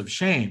amounts of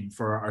shame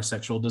for our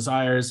sexual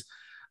desires.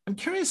 I'm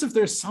curious if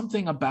there's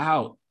something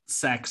about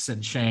sex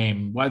and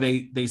shame, why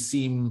they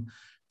seem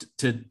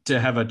to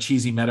have a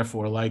cheesy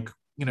metaphor, like,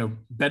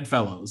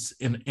 bedfellows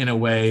in a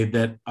way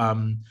that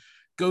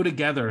go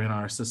together in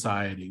our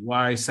society.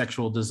 Why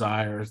sexual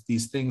desires,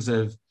 these things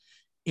of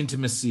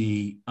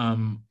intimacy,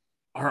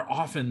 are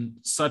often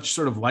such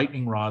sort of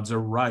lightning rods, are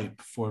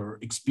ripe for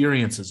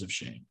experiences of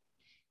shame.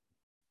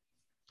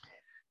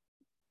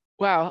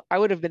 Wow, I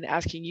would have been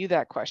asking you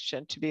that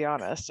question, to be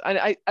honest. And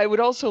I would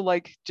also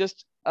like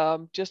just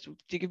to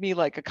give me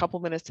like a couple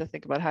minutes to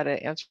think about how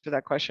to answer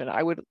that question.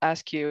 I would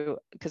ask you,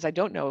 because I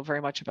don't know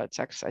very much about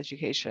sex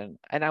education,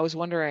 and I was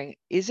wondering,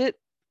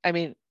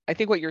 I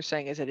think what you're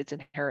saying is that it's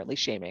inherently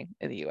shaming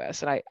in the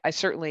US. And I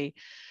certainly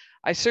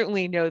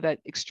know that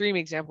extreme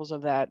examples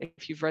of that.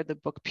 If you've read the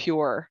book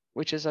Pure,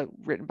 which is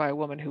written by a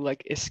woman who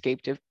like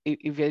escaped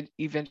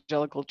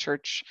evangelical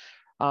church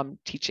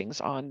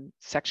teachings on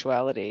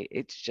sexuality,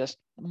 it's just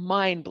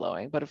mind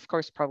blowing. But of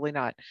course, probably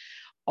not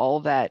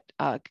all that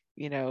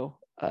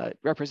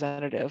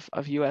representative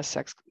of U.S.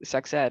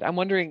 sex ed. I'm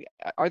wondering,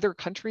 are there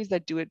countries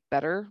that do it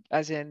better,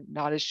 as in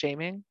not as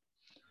shaming?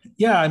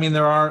 Yeah, I mean,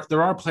 there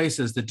are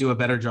places that do a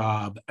better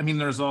job. I mean,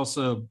 there's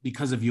also,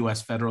 because of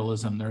U.S.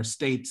 federalism, there are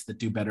states that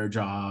do better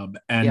job.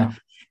 And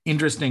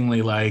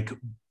interestingly, like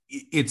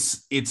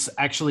it's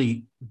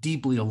actually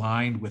deeply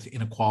aligned with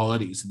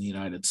inequalities in the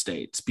United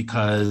States,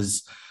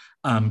 because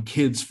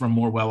kids from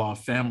more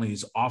well-off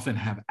families often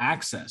have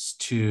access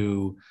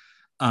to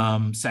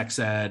sex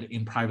ed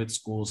in private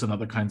schools and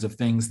other kinds of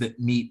things that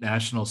meet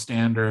national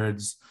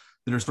standards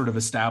that are sort of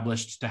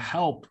established to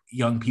help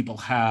young people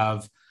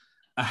have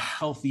a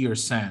healthier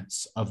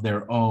sense of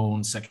their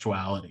own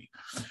sexuality.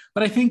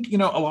 But I think, a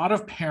lot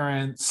of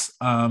parents,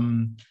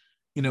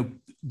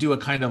 do a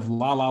kind of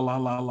la, la, la,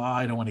 la, la,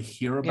 I don't want to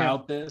hear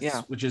about this,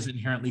 which is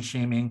inherently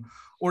shaming,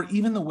 or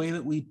even the way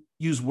that we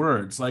use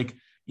words. Like,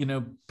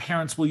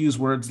 parents will use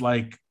words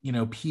like,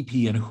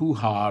 pee-pee and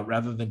hoo-ha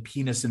rather than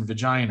penis and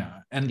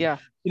vagina. And,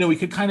 we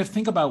could kind of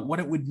think about what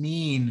it would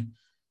mean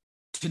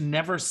to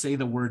never say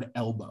the word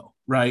elbow,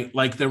 right?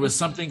 Like there was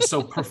something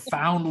so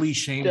profoundly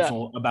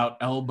shameful about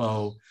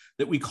elbow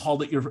that we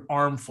called it your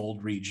arm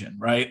fold region,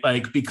 right?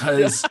 Like,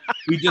 because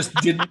we just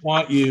didn't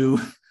want you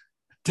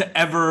to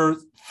ever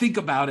think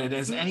about it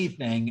as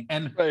anything.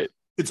 And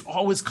it's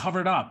always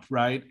covered up,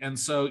 right? And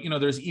so,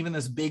 there's even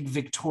this big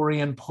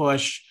Victorian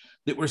push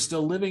that we're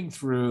still living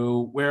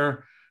through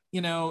where,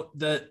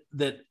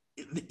 that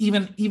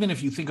even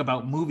if you think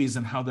about movies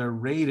and how they're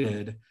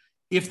rated,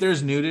 if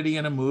there's nudity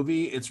in a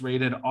movie, it's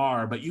rated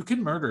R, but you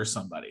can murder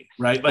somebody,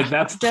 right? Like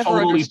that's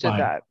totally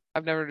fine.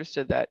 I've never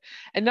understood that.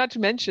 And not to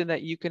mention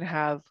that you can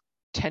have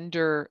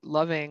tender,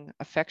 loving,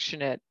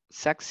 affectionate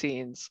sex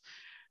scenes,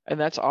 and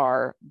that's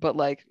R, but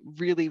like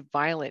really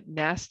violent,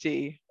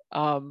 nasty,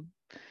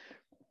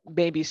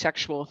 maybe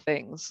sexual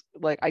things.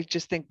 Like, I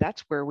just think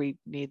that's where we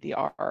need the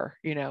R,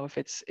 if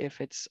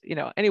it's,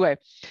 anyway.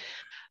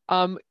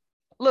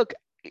 Look,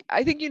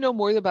 I think you know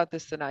more about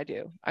this than I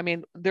do. I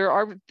mean,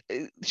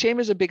 shame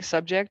is a big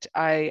subject.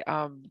 I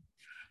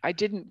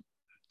didn't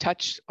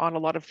touch on a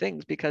lot of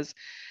things because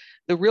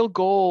the real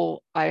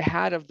goal I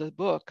had of the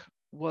book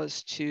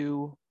was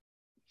to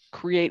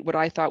create what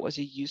I thought was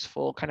a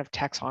useful kind of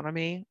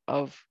taxonomy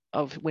of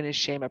when is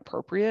shame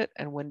appropriate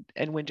and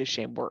when does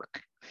shame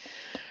work.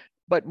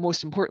 But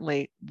most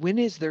importantly, when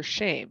is there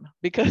shame?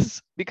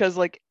 Because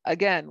like,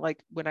 again, like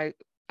when I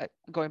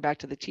going back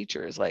to the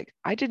teachers, like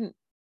I didn't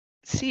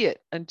see it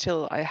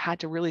until I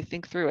had to really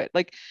think through it.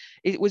 Like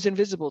it was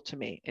invisible to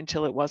me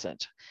until it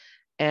wasn't.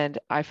 And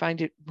I find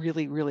it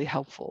really, really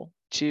helpful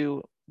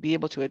to be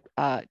able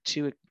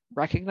to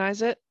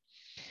recognize it.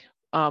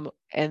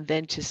 And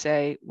then to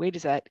say, wait,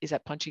 is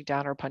that punching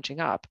down or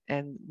punching up?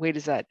 And wait,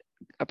 is that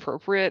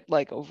appropriate?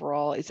 Like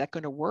overall, is that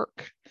going to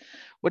work?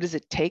 What does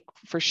it take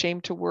for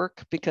shame to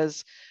work?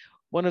 Because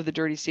one of the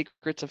dirty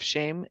secrets of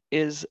shame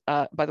is,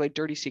 by the way,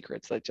 dirty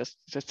secrets, like just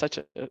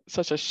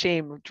such a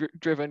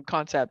shame-driven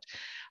concept,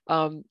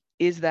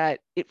 is that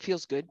it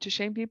feels good to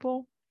shame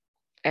people.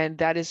 And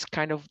that is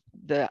kind of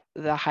the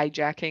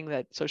hijacking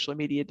that social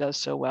media does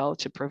so well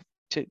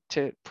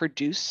to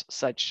produce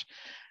such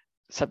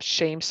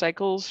shame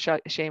cycles,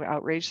 shame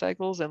outrage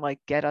cycles, and like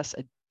get us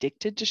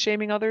addicted to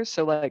shaming others.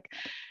 So like,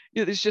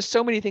 there's just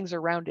so many things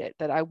around it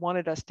that I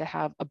wanted us to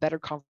have a better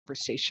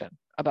conversation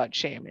about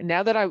shame. And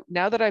now that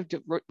I've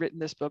written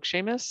this book,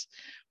 Seamus,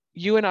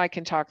 you and I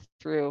can talk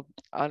through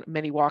on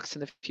many walks in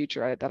the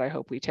future that I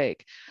hope we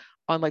take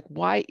on like,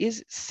 why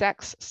is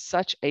sex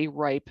such a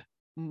ripe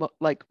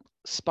like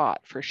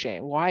spot for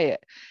shame? Why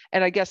it?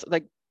 And I guess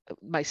like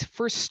my very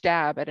first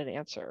stab at an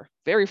answer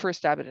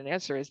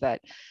is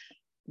that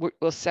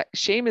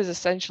shame is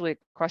essentially a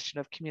question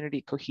of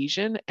community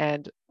cohesion,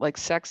 and like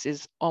sex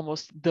is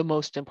almost the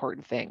most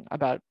important thing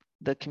about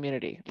the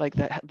community, like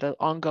the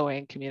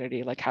ongoing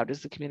community, like how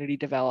does the community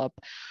develop,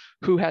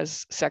 who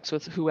has sex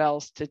with who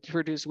else to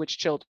produce which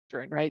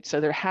children, right?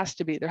 So there have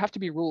to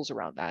be rules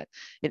around that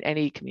in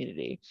any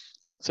community.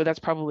 So that's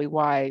probably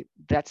why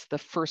that's the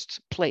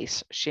first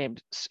place shame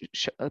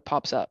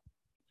pops up.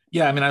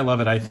 Yeah, I mean, I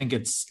love it. I think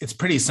it's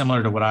pretty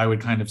similar to what I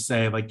would kind of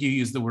say. Like, you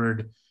use the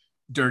word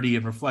dirty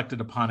and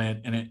reflected upon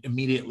it, and it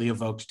immediately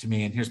evoked to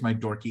me, and here's my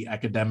dorky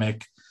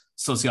academic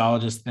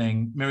sociologist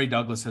thing. Mary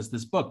Douglas has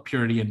this book,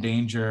 Purity and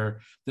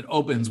Danger, that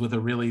opens with a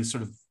really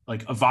sort of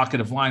like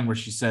evocative line where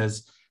she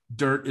says,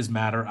 dirt is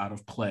matter out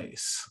of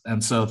place.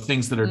 And so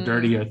things that are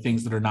dirty are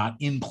things that are not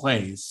in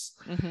place.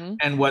 Mm-hmm.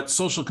 And what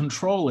social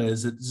control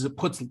is it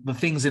puts the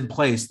things in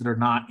place that are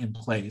not in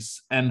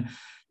place. And,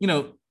 you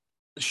know,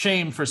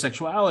 shame for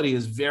sexuality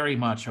is very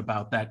much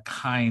about that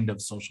kind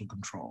of social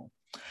control.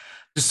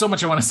 There's so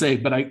much I want to say,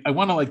 but I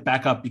want to like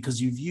back up,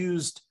 because you've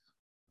used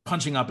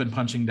punching up and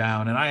punching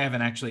down, and I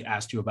haven't actually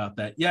asked you about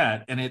that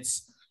yet. And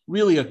it's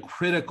really a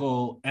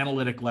critical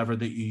analytic lever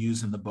that you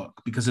use in the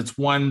book, because it's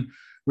one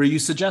where you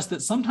suggest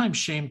that sometimes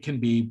shame can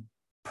be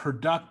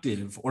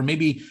productive, or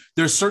maybe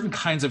there's certain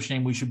kinds of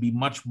shame we should be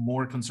much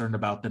more concerned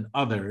about than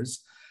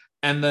others.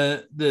 And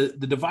the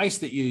device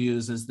that you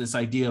use is this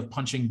idea of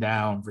punching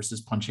down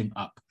versus punching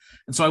up.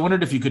 And so I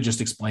wondered if you could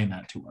just explain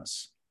that to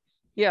us.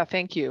 Yeah,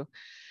 thank you.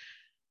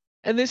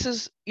 And this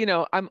is, you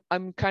know, I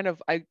kind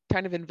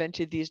of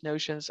invented these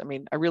notions. I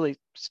mean, I really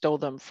stole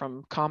them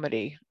from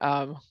comedy,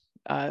 and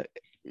I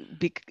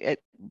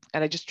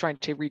just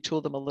tried to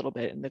retool them a little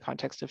bit in the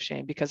context of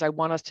shame, because I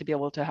want us to be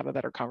able to have a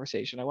better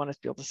conversation. I want us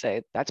to be able to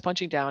say, that's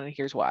punching down, and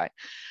here's why.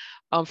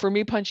 For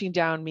me, punching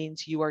down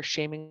means you are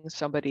shaming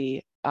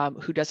somebody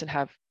who doesn't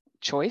have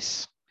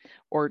choice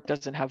or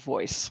doesn't have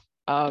voice.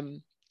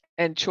 And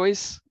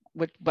choice,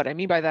 what I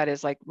mean by that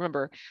is, like,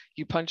 remember,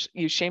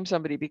 you shame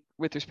somebody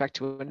with respect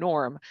to a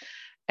norm.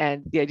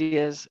 And the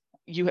idea is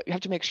you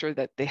have to make sure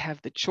that they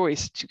have the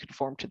choice to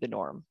conform to the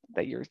norm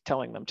that you're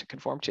telling them to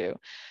conform to.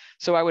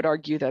 So I would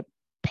argue that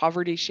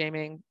poverty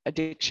shaming,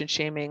 addiction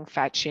shaming,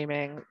 fat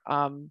shaming,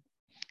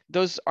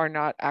 those are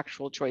not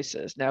actual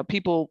choices. Now,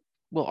 people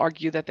will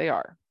argue that they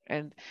are.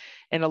 And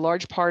a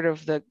large part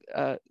of the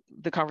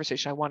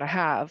conversation I want to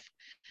have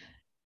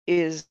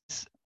is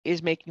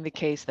making the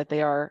case that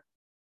they are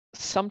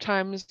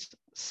sometimes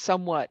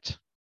somewhat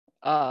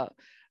a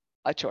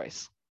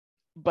choice,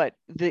 but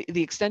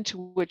the extent to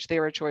which they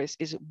are a choice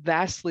is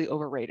vastly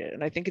overrated.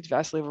 And I think it's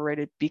vastly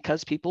overrated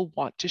because people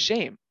want to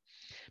shame,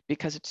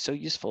 because it's so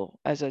useful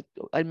as a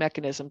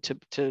mechanism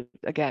to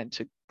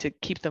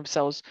keep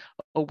themselves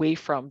away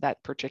from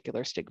that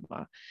particular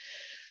stigma.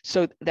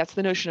 So that's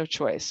the notion of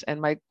choice.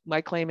 And my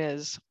claim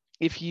is,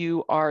 if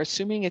you are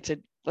assuming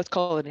let's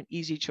call it an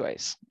easy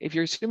choice. If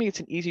you're assuming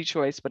it's an easy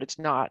choice, but it's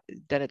not,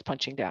 then it's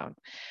punching down.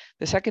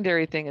 The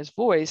secondary thing is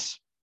voice.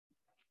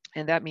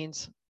 And that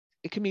means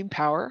it can mean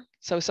power.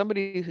 So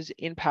somebody who's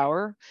in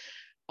power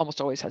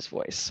almost always has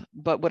voice.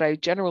 But what I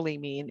generally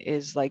mean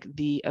is like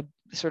the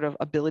sort of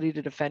ability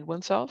to defend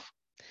oneself,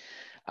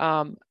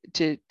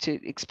 to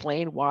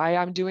explain why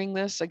I'm doing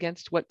this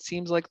against what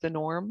seems like the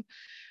norm,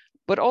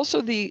 but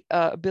also the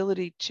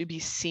ability to be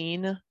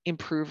seen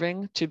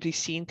improving, to be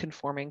seen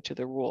conforming to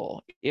the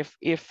rule. If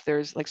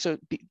there's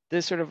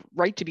the sort of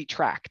right to be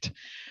tracked,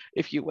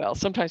 if you will.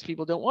 Sometimes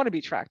people don't want to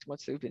be tracked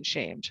once they've been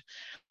shamed.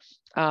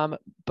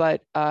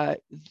 But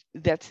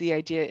that's the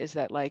idea, is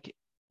that, like,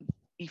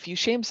 if you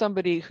shame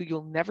somebody who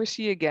you'll never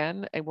see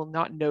again and will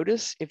not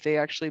notice if they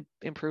actually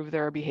improve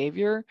their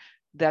behavior,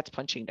 that's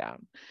punching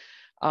down.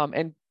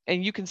 And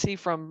you can see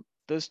from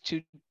those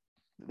two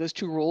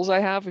rules I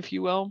have, if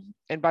you will.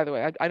 And by the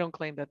way, I don't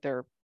claim that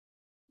they're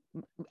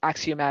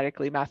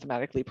axiomatically,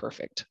 mathematically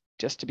perfect,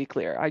 just to be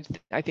clear.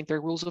 I think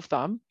they're rules of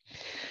thumb.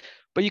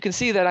 But you can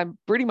see that I'm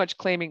pretty much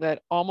claiming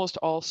that almost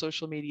all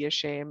social media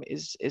shame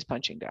is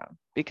punching down,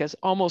 because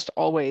almost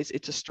always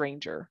it's a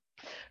stranger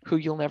who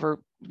you'll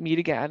never meet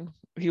again,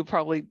 who you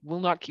probably will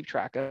not keep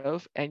track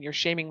of, and you're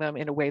shaming them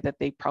in a way that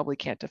they probably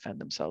can't defend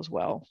themselves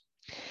well.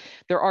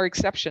 There are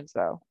exceptions,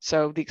 though.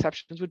 So the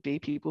exceptions would be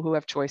people who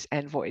have choice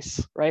and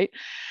voice, right?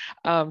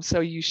 So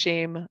you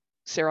shame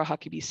Sarah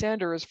Huckabee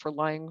Sanders for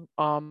lying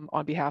on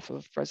behalf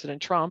of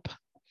President Trump.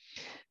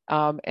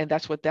 And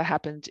that's what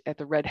happened at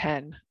the Red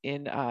Hen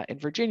in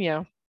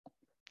Virginia.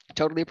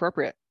 Totally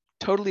appropriate.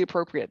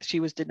 She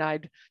was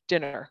denied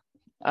dinner,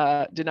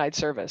 denied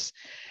service.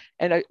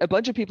 And a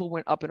bunch of people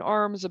went up in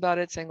arms about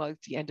it, saying,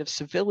 like, the end of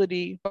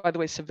civility. By the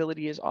way,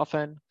 civility is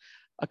often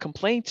a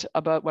complaint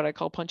about what I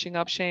call punching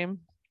up shame.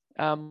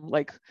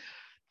 Punching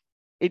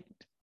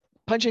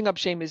up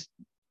shame is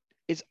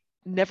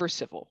never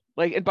civil.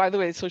 Like, and by the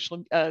way,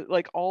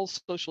 all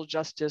social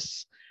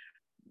justice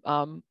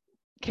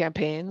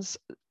campaigns,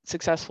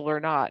 successful or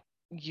not,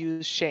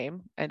 use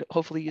shame, and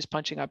hopefully use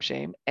punching up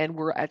shame, and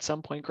were at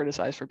some point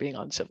criticized for being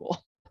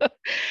uncivil.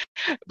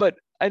 But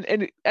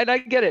and I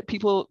get it.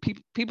 People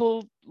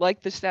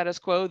like the status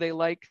quo. They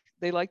like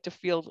to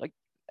feel like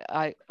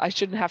I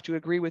shouldn't have to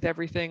agree with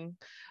everything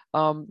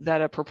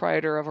that a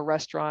proprietor of a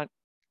restaurant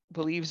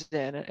believes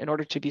in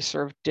order to be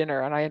served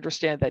dinner. And I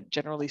understand that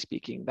generally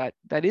speaking,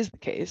 that is the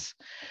case.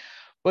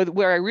 But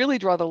where I really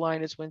draw the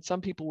line is when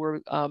some people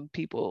were,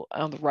 people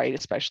on the right,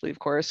 especially, of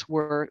course,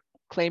 were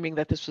claiming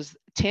that this was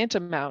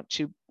tantamount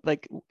to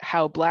like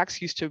how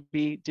Blacks used to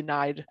be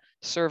denied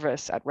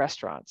service at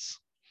restaurants.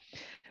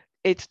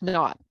 It's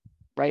not,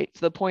 right?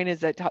 So the point is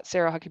that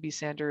Sarah Huckabee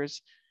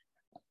Sanders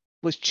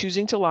was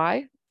choosing to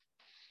lie,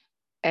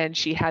 and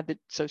she had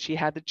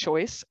the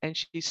choice, and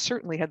she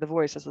certainly had the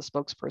voice as the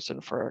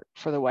spokesperson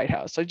for the White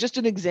House. So just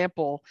an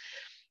example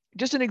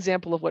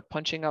of what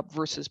punching up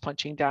versus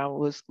punching down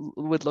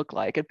would look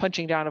like. And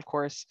punching down, of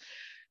course,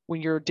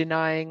 when you're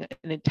denying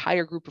an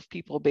entire group of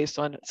people based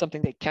on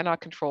something they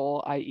cannot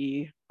control,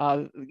 i.e.,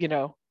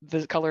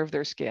 the color of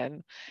their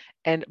skin,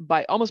 and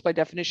almost by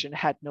definition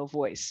had no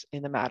voice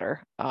in the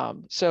matter.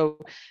 So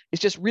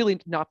it's just really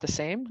not the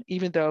same,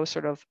 even though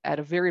sort of at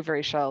a very,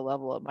 very shallow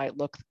level it might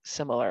look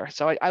similar.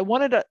 So I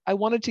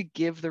wanted to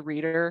give the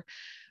reader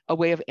a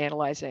way of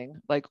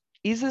analyzing, like,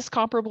 is this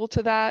comparable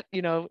to that?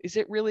 Is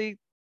it really?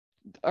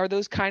 Are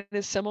those kind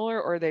of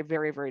similar, or are they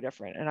very, very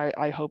different? And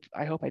I hope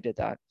I did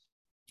that.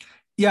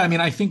 Yeah, I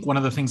mean, I think one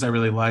of the things I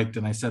really liked,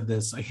 and I said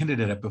this, I hinted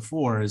at it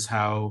before, is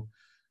how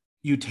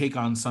you take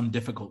on some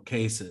difficult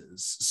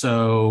cases.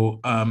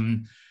 So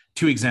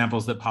two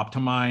examples that pop to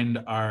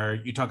mind are,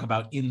 you talk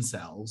about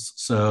incels.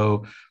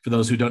 So for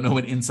those who don't know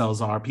what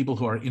incels are, people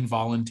who are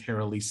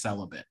involuntarily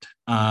celibate.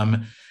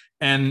 And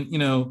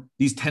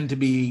these tend to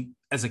be,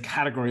 as a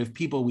category of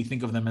people, we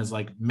think of them as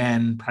like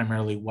men,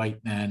 primarily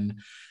white men.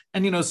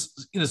 And there's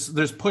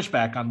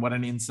pushback on what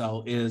an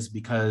incel is,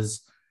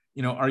 because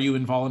are you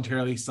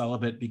involuntarily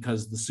celibate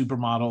because the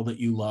supermodel that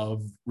you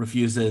love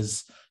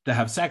refuses to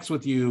have sex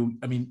with you?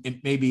 I mean,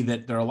 it may be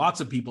that there are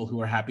lots of people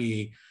who are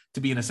happy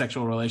to be in a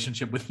sexual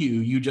relationship with you.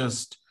 You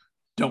just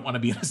don't want to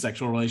be in a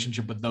sexual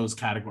relationship with those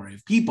category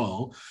of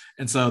people.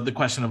 And so the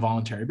question of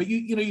voluntary, but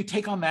you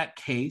take on that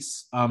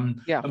case of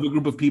a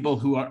group of people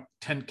who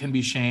can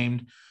be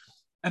shamed.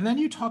 And then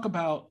you talk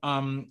about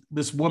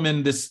this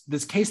woman,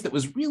 this case that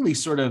was really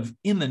sort of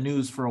in the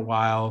news for a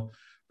while,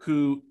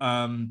 who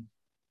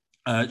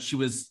she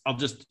was, I'll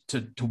just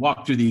to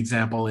walk through the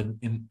example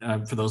in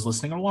for those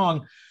listening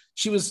along,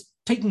 she was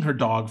taking her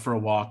dog for a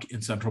walk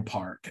in Central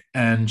Park,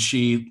 and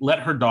she let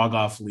her dog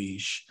off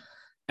leash.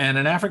 And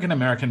an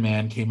African-American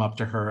man came up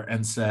to her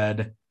and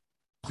said,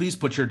 "Please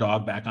put your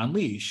dog back on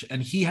leash."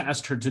 And he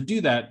asked her to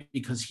do that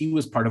because he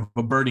was part of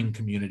a birding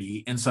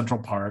community in Central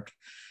Park,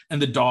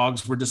 and the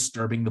dogs were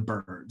disturbing the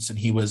birds. And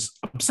he was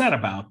upset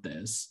about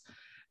this.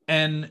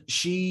 And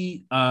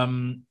she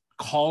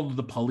called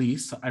the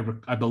police,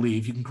 I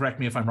believe. You can correct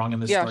me if I'm wrong in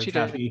this story,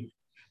 Kathy. Did.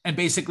 And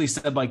basically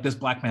said, like, this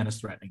Black man is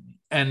threatening me.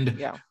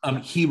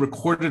 And he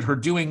recorded her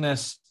doing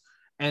this.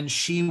 And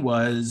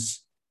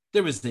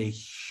there was a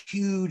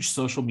huge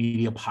social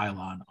media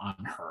pylon on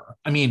her.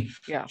 I mean,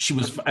 she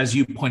was, as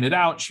you pointed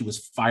out, she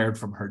was fired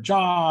from her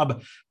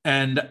job.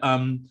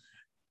 And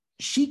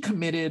she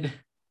committed,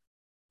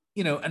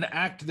 an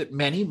act that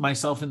many,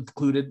 myself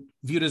included,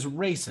 viewed as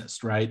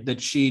racist, right?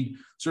 That she'd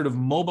sort of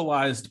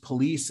mobilized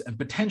police and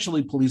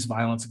potentially police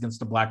violence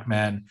against a Black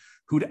man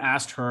who'd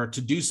asked her to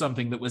do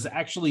something that was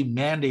actually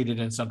mandated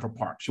in Central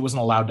Park. She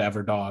wasn't allowed to have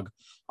her dog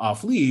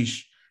off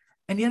leash.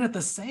 And yet at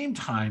the same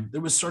time,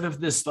 there was sort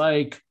of this,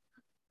 like,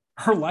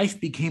 her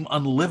life became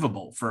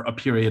unlivable for a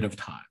period of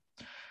time.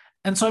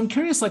 And so I'm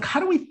curious, like, how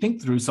do we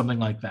think through something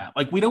like that?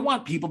 Like, we don't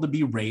want people to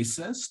be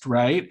racist,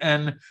 right?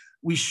 And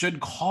we should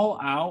call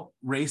out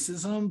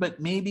racism, but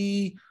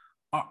maybe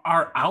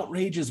our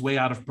outrage is way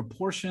out of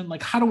proportion.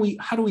 Like, how do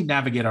we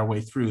navigate our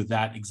way through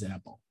that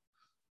example?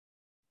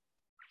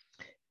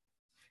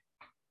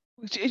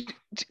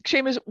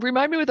 Seamus,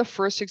 remind me what the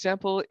first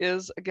example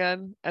is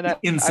again. And I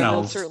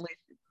will certainly,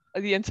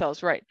 the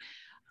incels, right?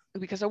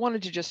 Because I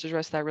wanted to just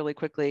address that really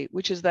quickly,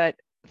 which is that,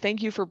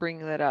 thank you for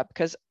bringing that up,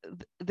 because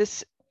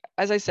this,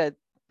 as I said,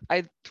 I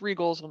had 3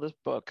 goals in this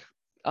book.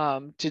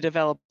 To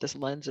develop this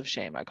lens of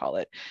shame, I call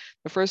it.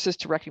 The first is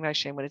to recognize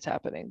shame when it's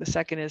happening. The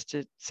second is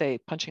to say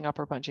punching up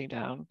or punching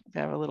down. I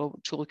have a little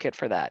toolkit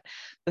for that.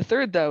 The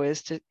third, though,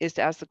 is to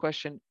ask the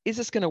question, is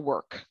this going to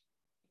work?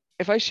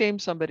 If I shame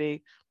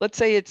somebody, let's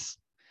say it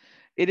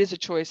is a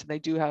choice and they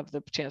do have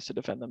the chance to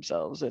defend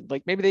themselves, and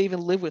like maybe they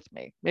even live with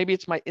me. Maybe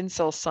it's my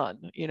incel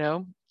son,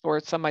 or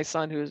it's my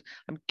son who's,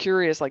 I'm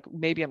curious, like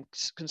maybe I'm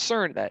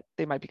concerned that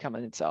they might become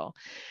an incel.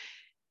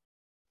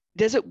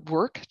 Does it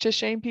work to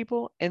shame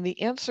people? And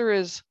the answer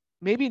is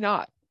maybe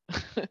not.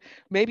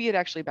 Maybe it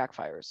actually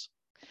backfires.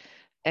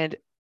 And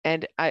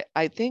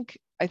I think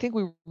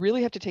we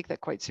really have to take that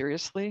quite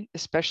seriously,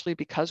 especially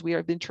because we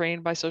have been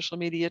trained by social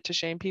media to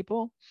shame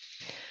people,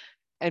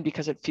 and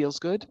because it feels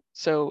good.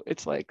 So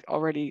it's like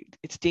already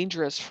it's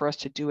dangerous for us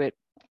to do it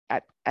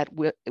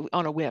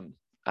on a whim.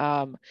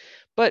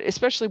 But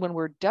especially when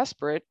we're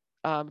desperate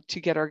to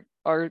get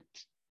our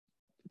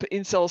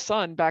incel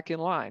son back in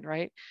line,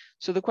 right?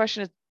 So the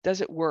question is,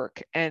 does it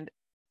work? And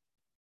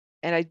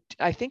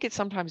I think it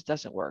sometimes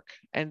doesn't work.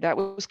 And that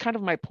was kind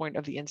of my point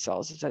of the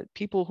incels, is that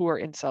people who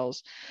are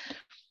incels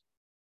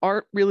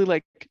aren't really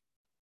like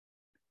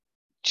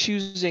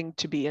choosing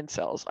to be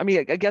incels. I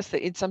mean, I guess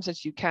that in some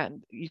sense you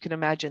can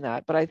imagine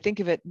that, but I think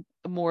of it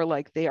more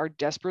like they are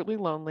desperately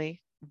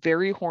lonely,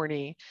 very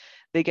horny.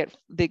 They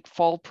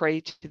fall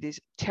prey to this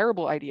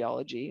terrible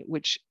ideology,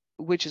 which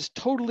is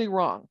totally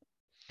wrong.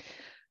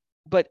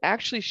 But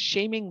actually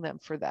shaming them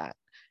for that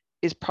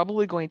is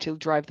probably going to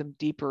drive them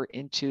deeper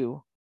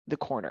into the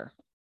corner.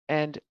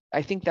 And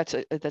I think that's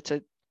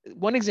a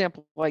one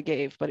example I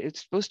gave, but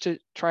it's supposed to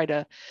try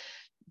to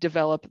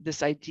develop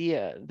this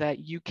idea that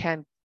you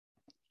can,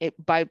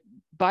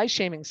 by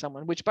shaming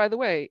someone, which by the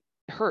way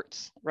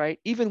hurts, right?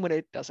 Even when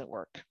it doesn't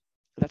work.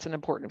 That's an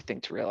important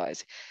thing to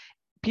realize.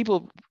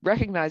 People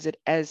recognize it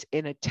as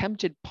an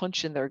attempted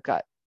punch in their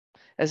gut,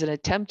 as an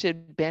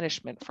attempted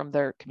banishment from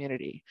their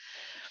community.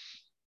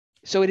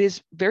 So it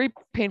is very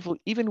painful,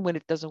 even when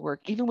it doesn't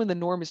work, even when the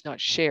norm is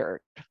not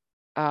shared.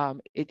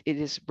 It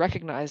is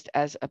recognized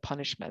as a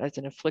punishment, as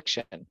an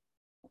affliction.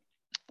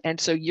 And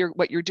so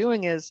what you're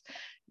doing is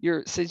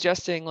you're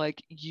suggesting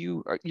like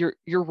you're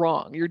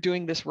wrong, you're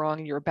doing this wrong,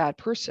 and you're a bad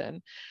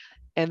person.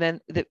 And then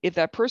if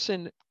that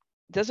person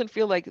doesn't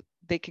feel like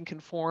they can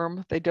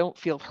conform, they don't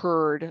feel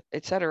heard,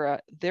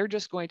 etc., they're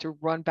just going to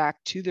run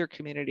back to their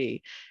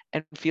community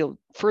and feel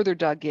further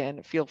dug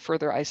in, feel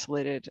further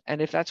isolated.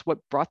 And if that's what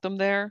brought them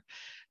there,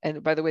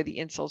 and by the way, the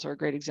incels are a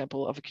great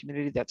example of a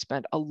community that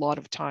spent a lot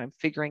of time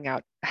figuring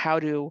out how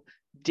to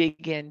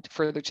dig in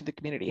further to the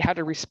community, how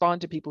to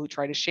respond to people who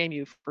try to shame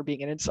you for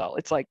being an incel.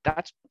 It's like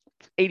that's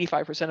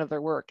 85% of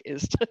their work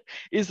is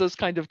those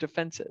kind of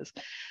defenses.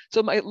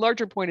 So my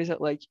larger point is that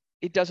like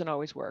it doesn't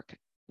always work.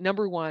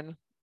 Number one,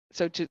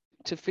 so to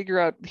figure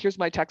out, here's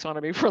my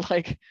taxonomy for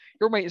like,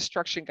 you're my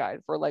instruction guide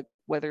for like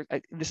whether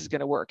this is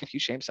going to work if you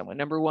shame someone.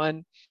 Number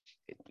one,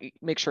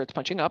 make sure it's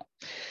punching up.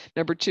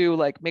 Number two,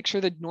 like make sure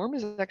the norm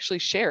is actually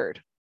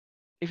shared.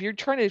 If you're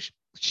trying to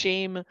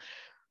shame,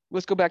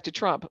 let's go back to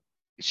Trump,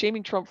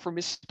 shaming Trump for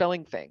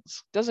misspelling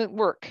things doesn't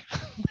work.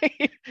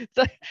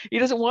 He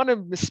doesn't want to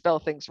misspell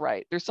things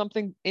right. There's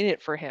something in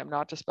it for him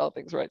not to spell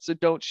things right. So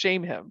don't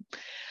shame him.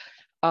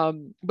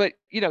 But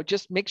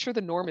just make sure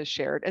the norm is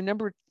shared. And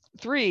number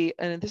three,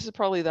 and this is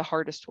probably the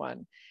hardest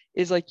one,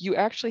 is like you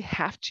actually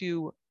have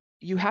to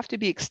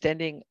be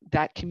extending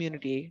that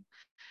community.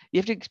 You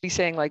have to be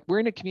saying like, we're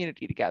in a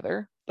community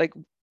together. Like,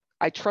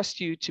 I trust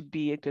you to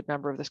be a good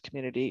member of this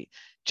community.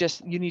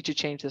 Just, you need to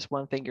change this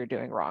one thing you're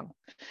doing wrong.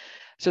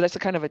 So that's a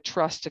kind of a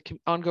trust,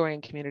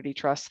 ongoing community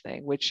trust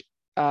thing, which,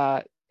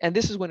 and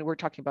this is when we're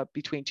talking about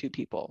between two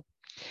people.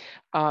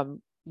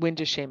 When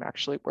does shame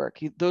actually work?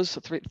 Those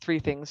three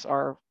things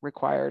are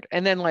required.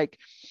 And then like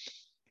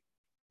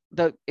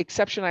the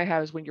exception I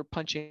have is when you're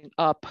punching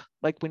up,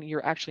 like when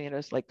you're actually in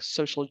a like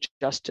social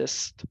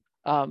justice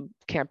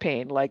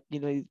campaign, like,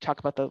 you talk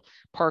about the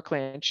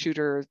Parkland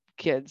shooter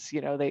kids,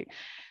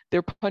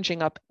 they're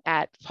punching up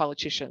at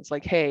politicians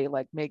like, hey,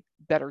 like make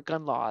better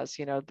gun laws.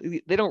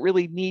 They don't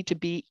really need to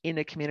be in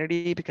a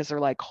community because they're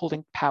like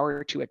holding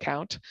power to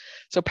account.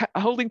 So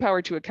holding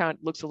power to account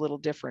looks a little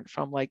different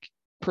from like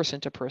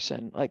person to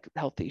person, like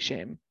healthy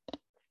shame.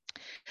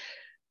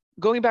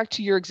 Going back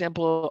to your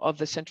example of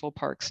the Central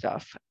Park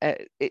stuff, I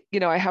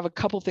have a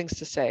couple things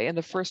to say. And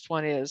the first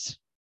one is,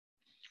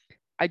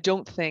 I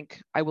don't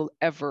think I will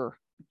ever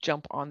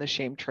jump on the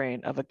shame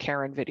train of a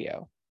Karen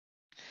video.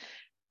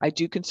 I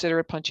do consider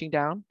it punching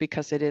down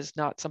because it is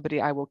not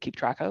somebody I will keep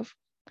track of.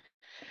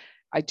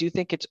 I do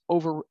think it's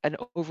an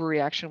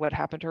overreaction what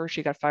happened to her.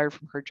 She got fired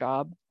from her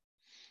job.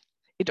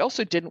 It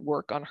also didn't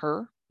work on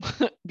her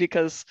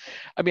because,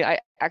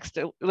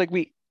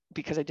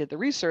 because I did the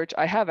research,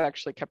 I have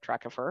actually kept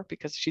track of her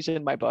because she's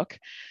in my book.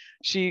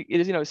 She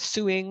is,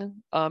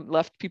 suing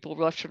people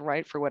left and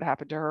right for what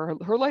happened to her.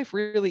 Her life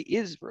really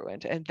is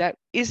ruined, and that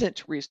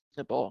isn't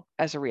reasonable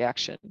as a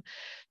reaction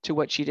to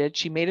what she did.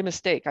 She made a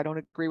mistake. I don't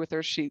agree with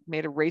her. She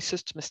made a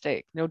racist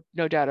mistake. No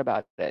doubt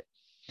about it.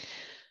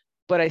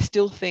 But I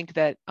still think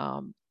that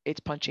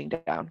it's punching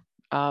down.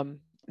 But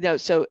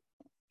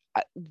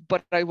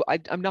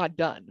I'm not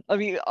done. I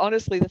mean,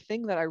 honestly, the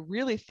thing that I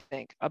really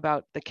think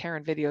about the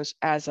Karen videos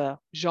as a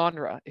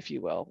genre, if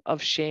you will,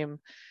 of shame,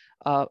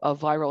 of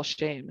viral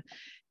shame,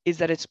 is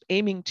that it's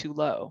aiming too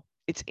low.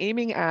 It's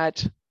aiming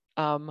at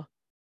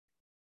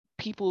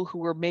people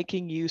who are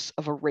making use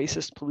of a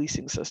racist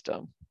policing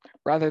system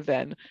rather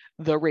than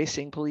the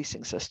racist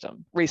policing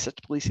system.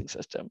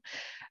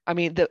 I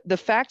mean, the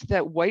fact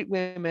that white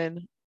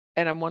women,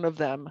 and I'm one of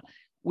them,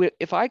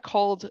 if I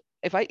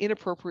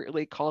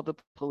inappropriately called the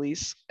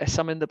police,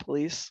 summoned the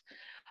police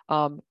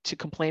to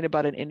complain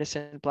about an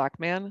innocent Black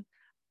man,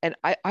 and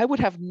I would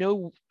have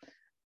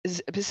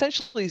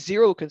essentially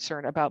zero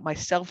concern about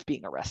myself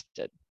being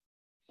arrested.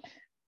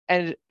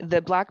 And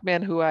the Black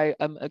man who I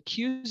am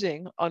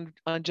accusing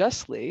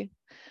unjustly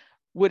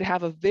would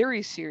have a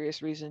very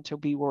serious reason to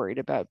be worried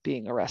about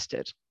being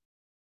arrested.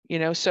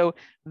 So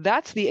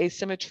that's the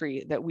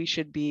asymmetry that we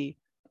should be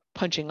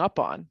punching up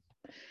on.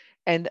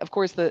 And of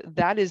course,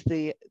 that is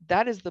the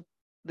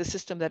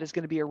system that is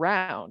going to be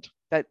around,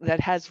 that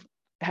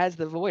has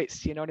the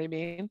voice. You know what I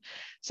mean?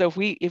 So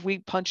if we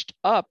punched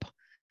up,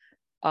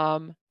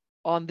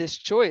 on this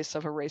choice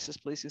of a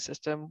racist policing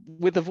system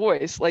with a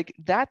voice, like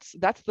that's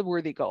the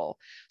worthy goal.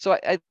 So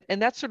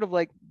and that's sort of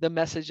like the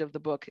message of the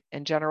book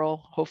in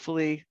general.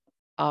 Hopefully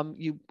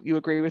you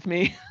agree with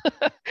me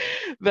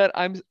that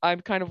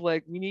I'm kind of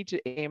like, we need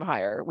to aim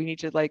higher. We need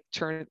to like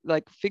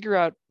figure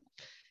out,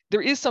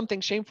 there is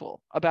something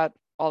shameful about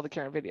all the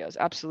Karen videos,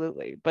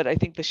 absolutely. But I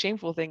think the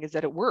shameful thing is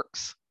that it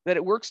works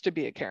to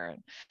be a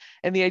Karen.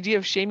 And the idea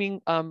of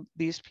shaming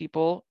these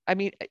people, I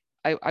mean,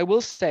 I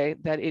will say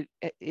that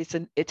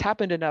it's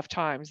happened enough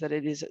times that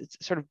it's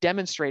sort of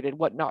demonstrated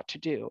what not to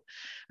do.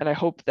 And I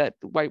hope that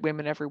white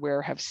women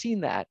everywhere have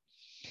seen that.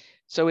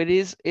 So it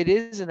is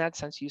in that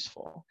sense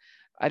useful.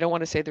 I don't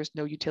want to say there's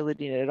no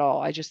utility in it at all.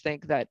 I just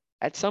think that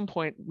at some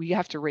point we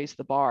have to raise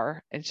the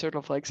bar and sort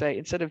of like say,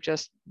 instead of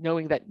just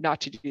knowing that not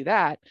to do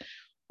that,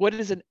 what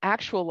does an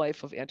actual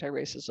life of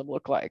anti-racism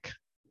look like?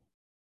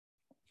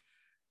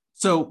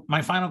 So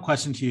my final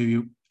question to you,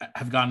 you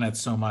have gotten at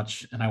so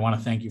much, and I want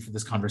to thank you for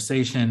this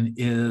conversation,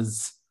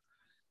 is,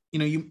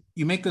 you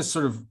make this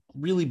sort of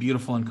really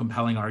beautiful and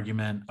compelling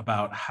argument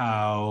about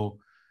how,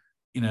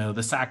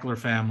 the Sackler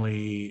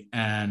family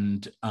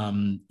and,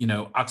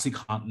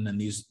 OxyContin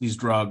and these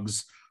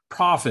drugs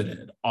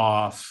profited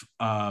off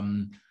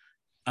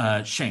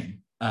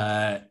shame,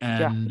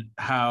 and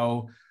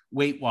how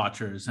Weight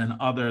Watchers and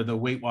the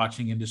Weight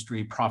Watching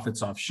industry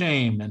profits off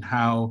shame, and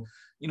how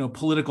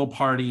political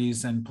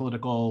parties and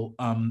political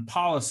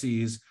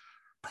policies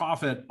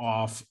profit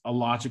off a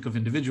logic of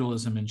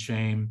individualism and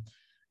shame.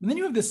 And then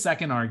you have this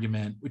second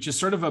argument, which is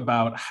sort of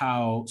about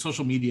how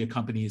social media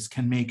companies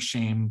can make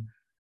shame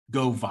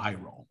go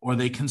viral, or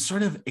they can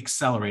sort of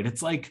accelerate.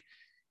 It's like,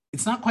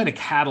 it's not quite a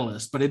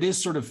catalyst, but it is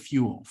sort of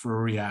fuel for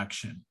a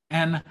reaction.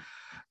 And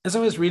as I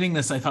was reading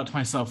this, I thought to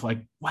myself,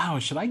 like, wow,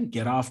 should I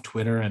get off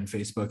Twitter and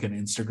Facebook and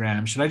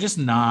Instagram? Should I just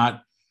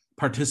not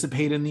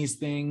participate in these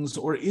things?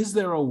 Or is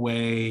there a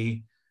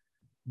way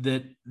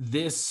that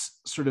this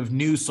sort of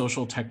new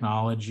social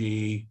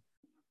technology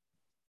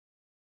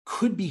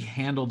could be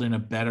handled in a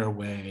better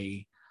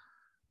way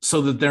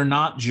so that they're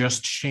not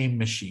just shame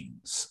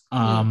machines?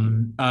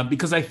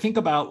 Because I think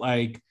about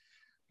I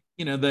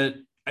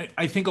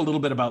think a little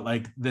bit about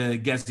like the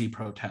Gezi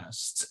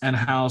protests and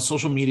how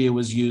social media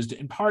was used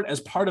in part as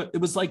part of, it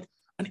was like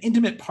an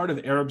intimate part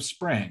of Arab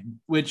Spring,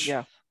 which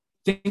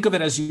think of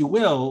it as you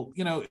will,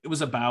 it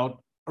was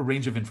about a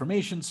range of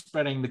information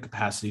spreading, the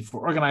capacity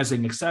for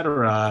organizing, et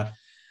cetera.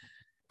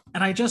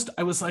 And I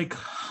was like,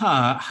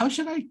 how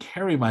should I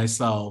carry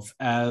myself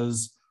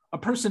as a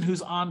person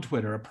who's on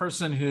Twitter, a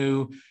person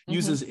who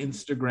uses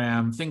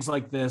Instagram, things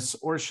like this?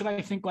 Or should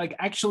I think like,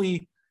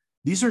 actually,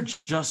 these are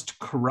just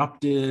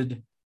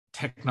corrupted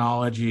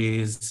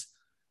technologies.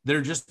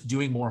 They're just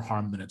doing more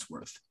harm than it's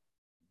worth.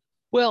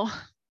 Well,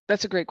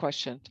 that's a great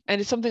question.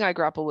 And it's something I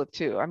grapple with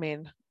too. I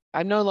mean,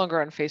 I'm no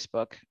longer on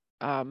Facebook,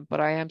 but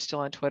I am still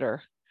on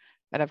Twitter,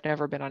 and I've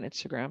never been on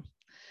Instagram.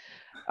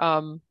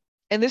 And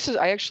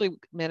I actually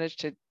managed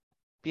to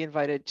be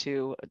invited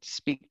to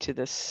speak to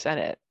the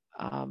Senate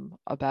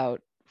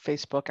about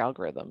Facebook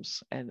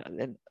algorithms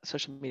and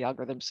social media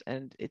algorithms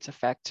and its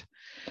effect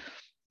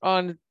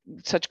on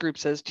such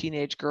groups as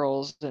teenage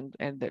girls and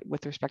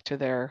with respect to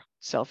their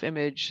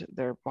self-image,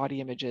 their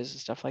body images and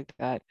stuff like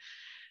that,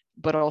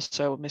 but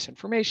also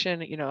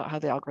misinformation, how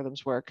the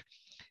algorithms work.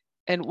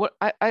 And what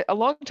a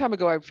long time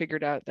ago, I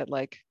figured out that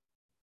like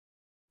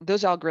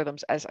those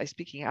algorithms, as I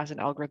speaking as an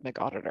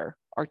algorithmic auditor,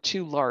 are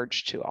too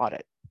large to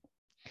audit.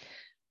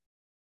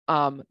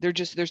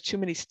 There's too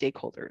many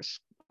stakeholders.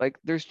 Like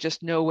there's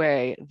just no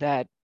way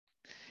that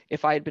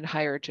if I had been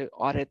hired to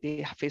audit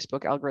the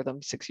Facebook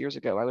algorithm 6 years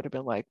ago, I would have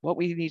been like, what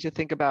we need to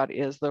think about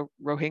is the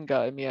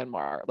Rohingya in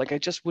Myanmar. Like I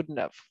just wouldn't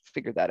have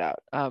figured that out.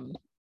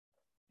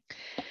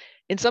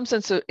 In some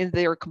sense,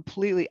 they are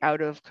completely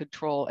out of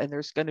control, and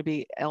there's going to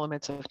be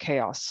elements of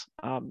chaos,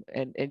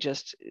 and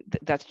just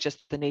that's just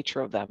the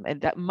nature of them.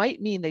 And that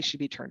might mean they should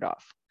be turned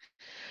off.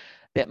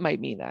 That might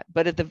mean that.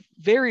 But at the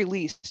very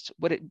least,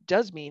 what it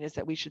does mean is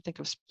that we should think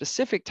of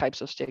specific types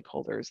of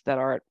stakeholders that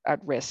are at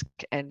risk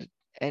and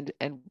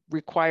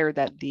require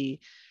that the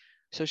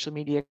social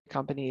media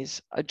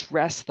companies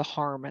address the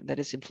harm that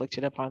is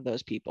inflicted upon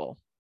those people.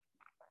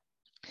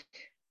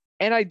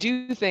 And I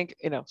do think,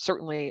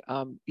 certainly,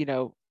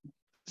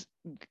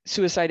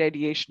 suicide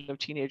ideation of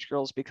teenage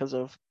girls because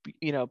of,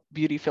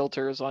 beauty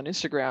filters on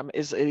Instagram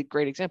is a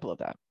great example of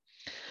that.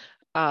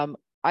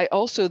 I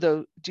also,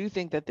 though, do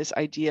think that this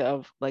idea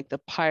of like the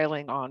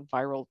piling on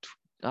viral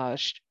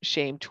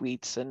shame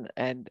tweets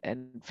and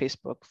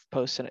Facebook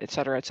posts and et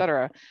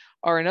cetera,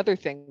 are another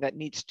thing that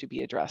needs to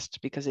be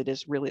addressed because it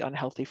is really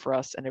unhealthy for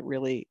us and it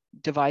really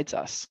divides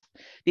us.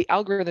 The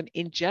algorithm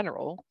in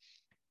general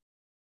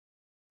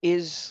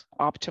is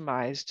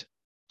optimized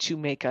to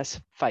make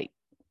us fight.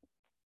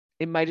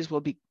 It might as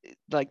well be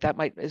like that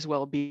might as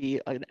well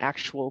be an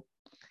actual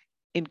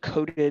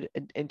encoded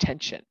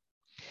intention.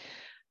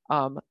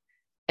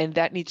 And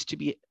that needs to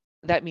be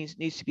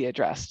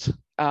addressed.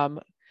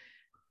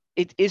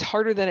 It is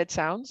harder than it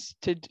sounds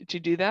to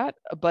do that,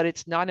 but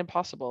it's not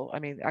impossible. I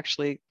mean,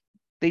 actually,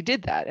 they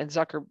did that, and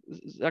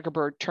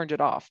Zuckerberg turned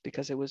it off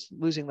because it was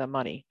losing them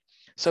money.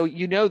 So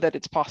you know that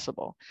it's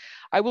possible.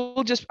 I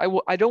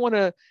don't want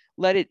to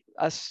let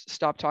us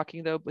stop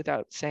talking though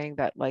without saying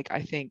that, like,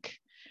 I think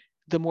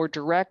the more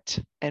direct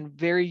and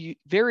very,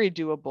 very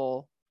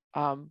doable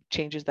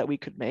changes that we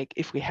could make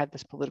if we had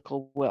this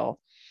political will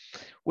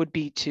would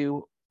be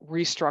to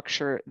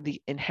restructure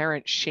the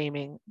inherent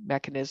shaming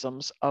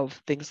mechanisms of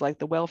things like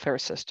the welfare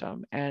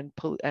system and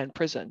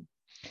prison,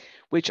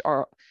 which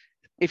are,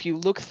 if you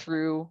look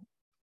through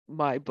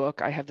my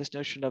book, I have this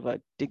notion of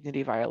a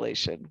dignity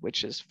violation,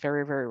 which is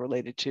very, very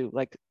related to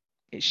like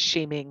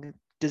shaming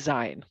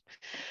design.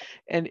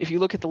 And if you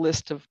look at the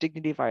list of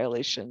dignity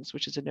violations,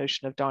 which is a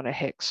notion of Donna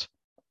Hicks,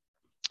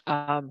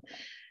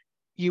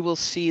 you will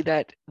see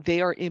that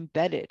they are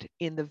embedded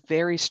in the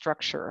very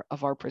structure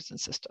of our prison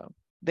system.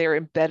 They are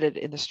embedded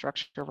in the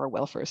structure of our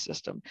welfare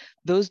system.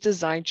 Those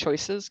design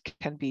choices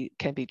can be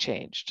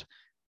changed,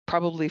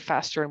 probably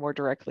faster and more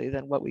directly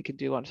than what we can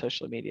do on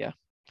social media.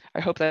 I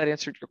hope that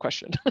answered your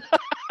question.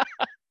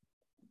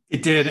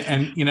 It did.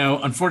 And,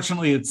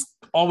 unfortunately, it's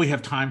all we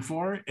have time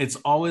for. It's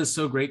always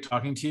so great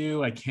talking to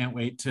you. I can't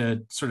wait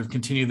to sort of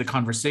continue the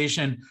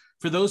conversation.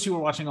 For those who are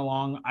watching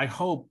along, I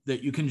hope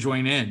that you can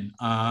join in.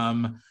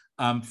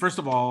 First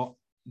of all,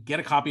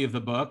 get a copy of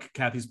the book,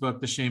 Kathy's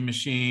book, The Shame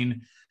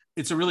Machine.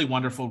 It's a really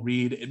wonderful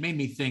read. It made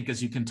me think,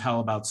 as you can tell,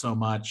 about so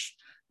much.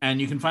 And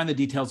you can find the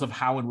details of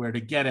how and where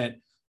to get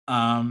it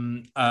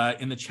in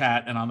the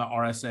chat and on the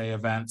RSA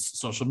events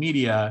social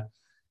media.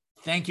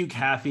 Thank you,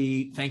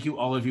 Kathy. Thank you,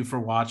 all of you, for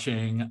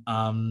watching.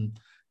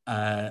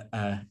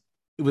 It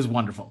was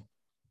wonderful.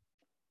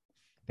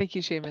 Thank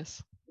you,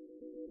 Seamus.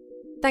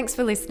 Thanks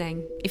for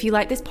listening. If you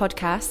like this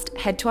podcast,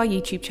 head to our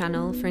YouTube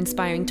channel for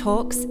inspiring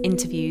talks,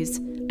 interviews,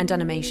 and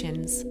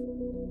animations.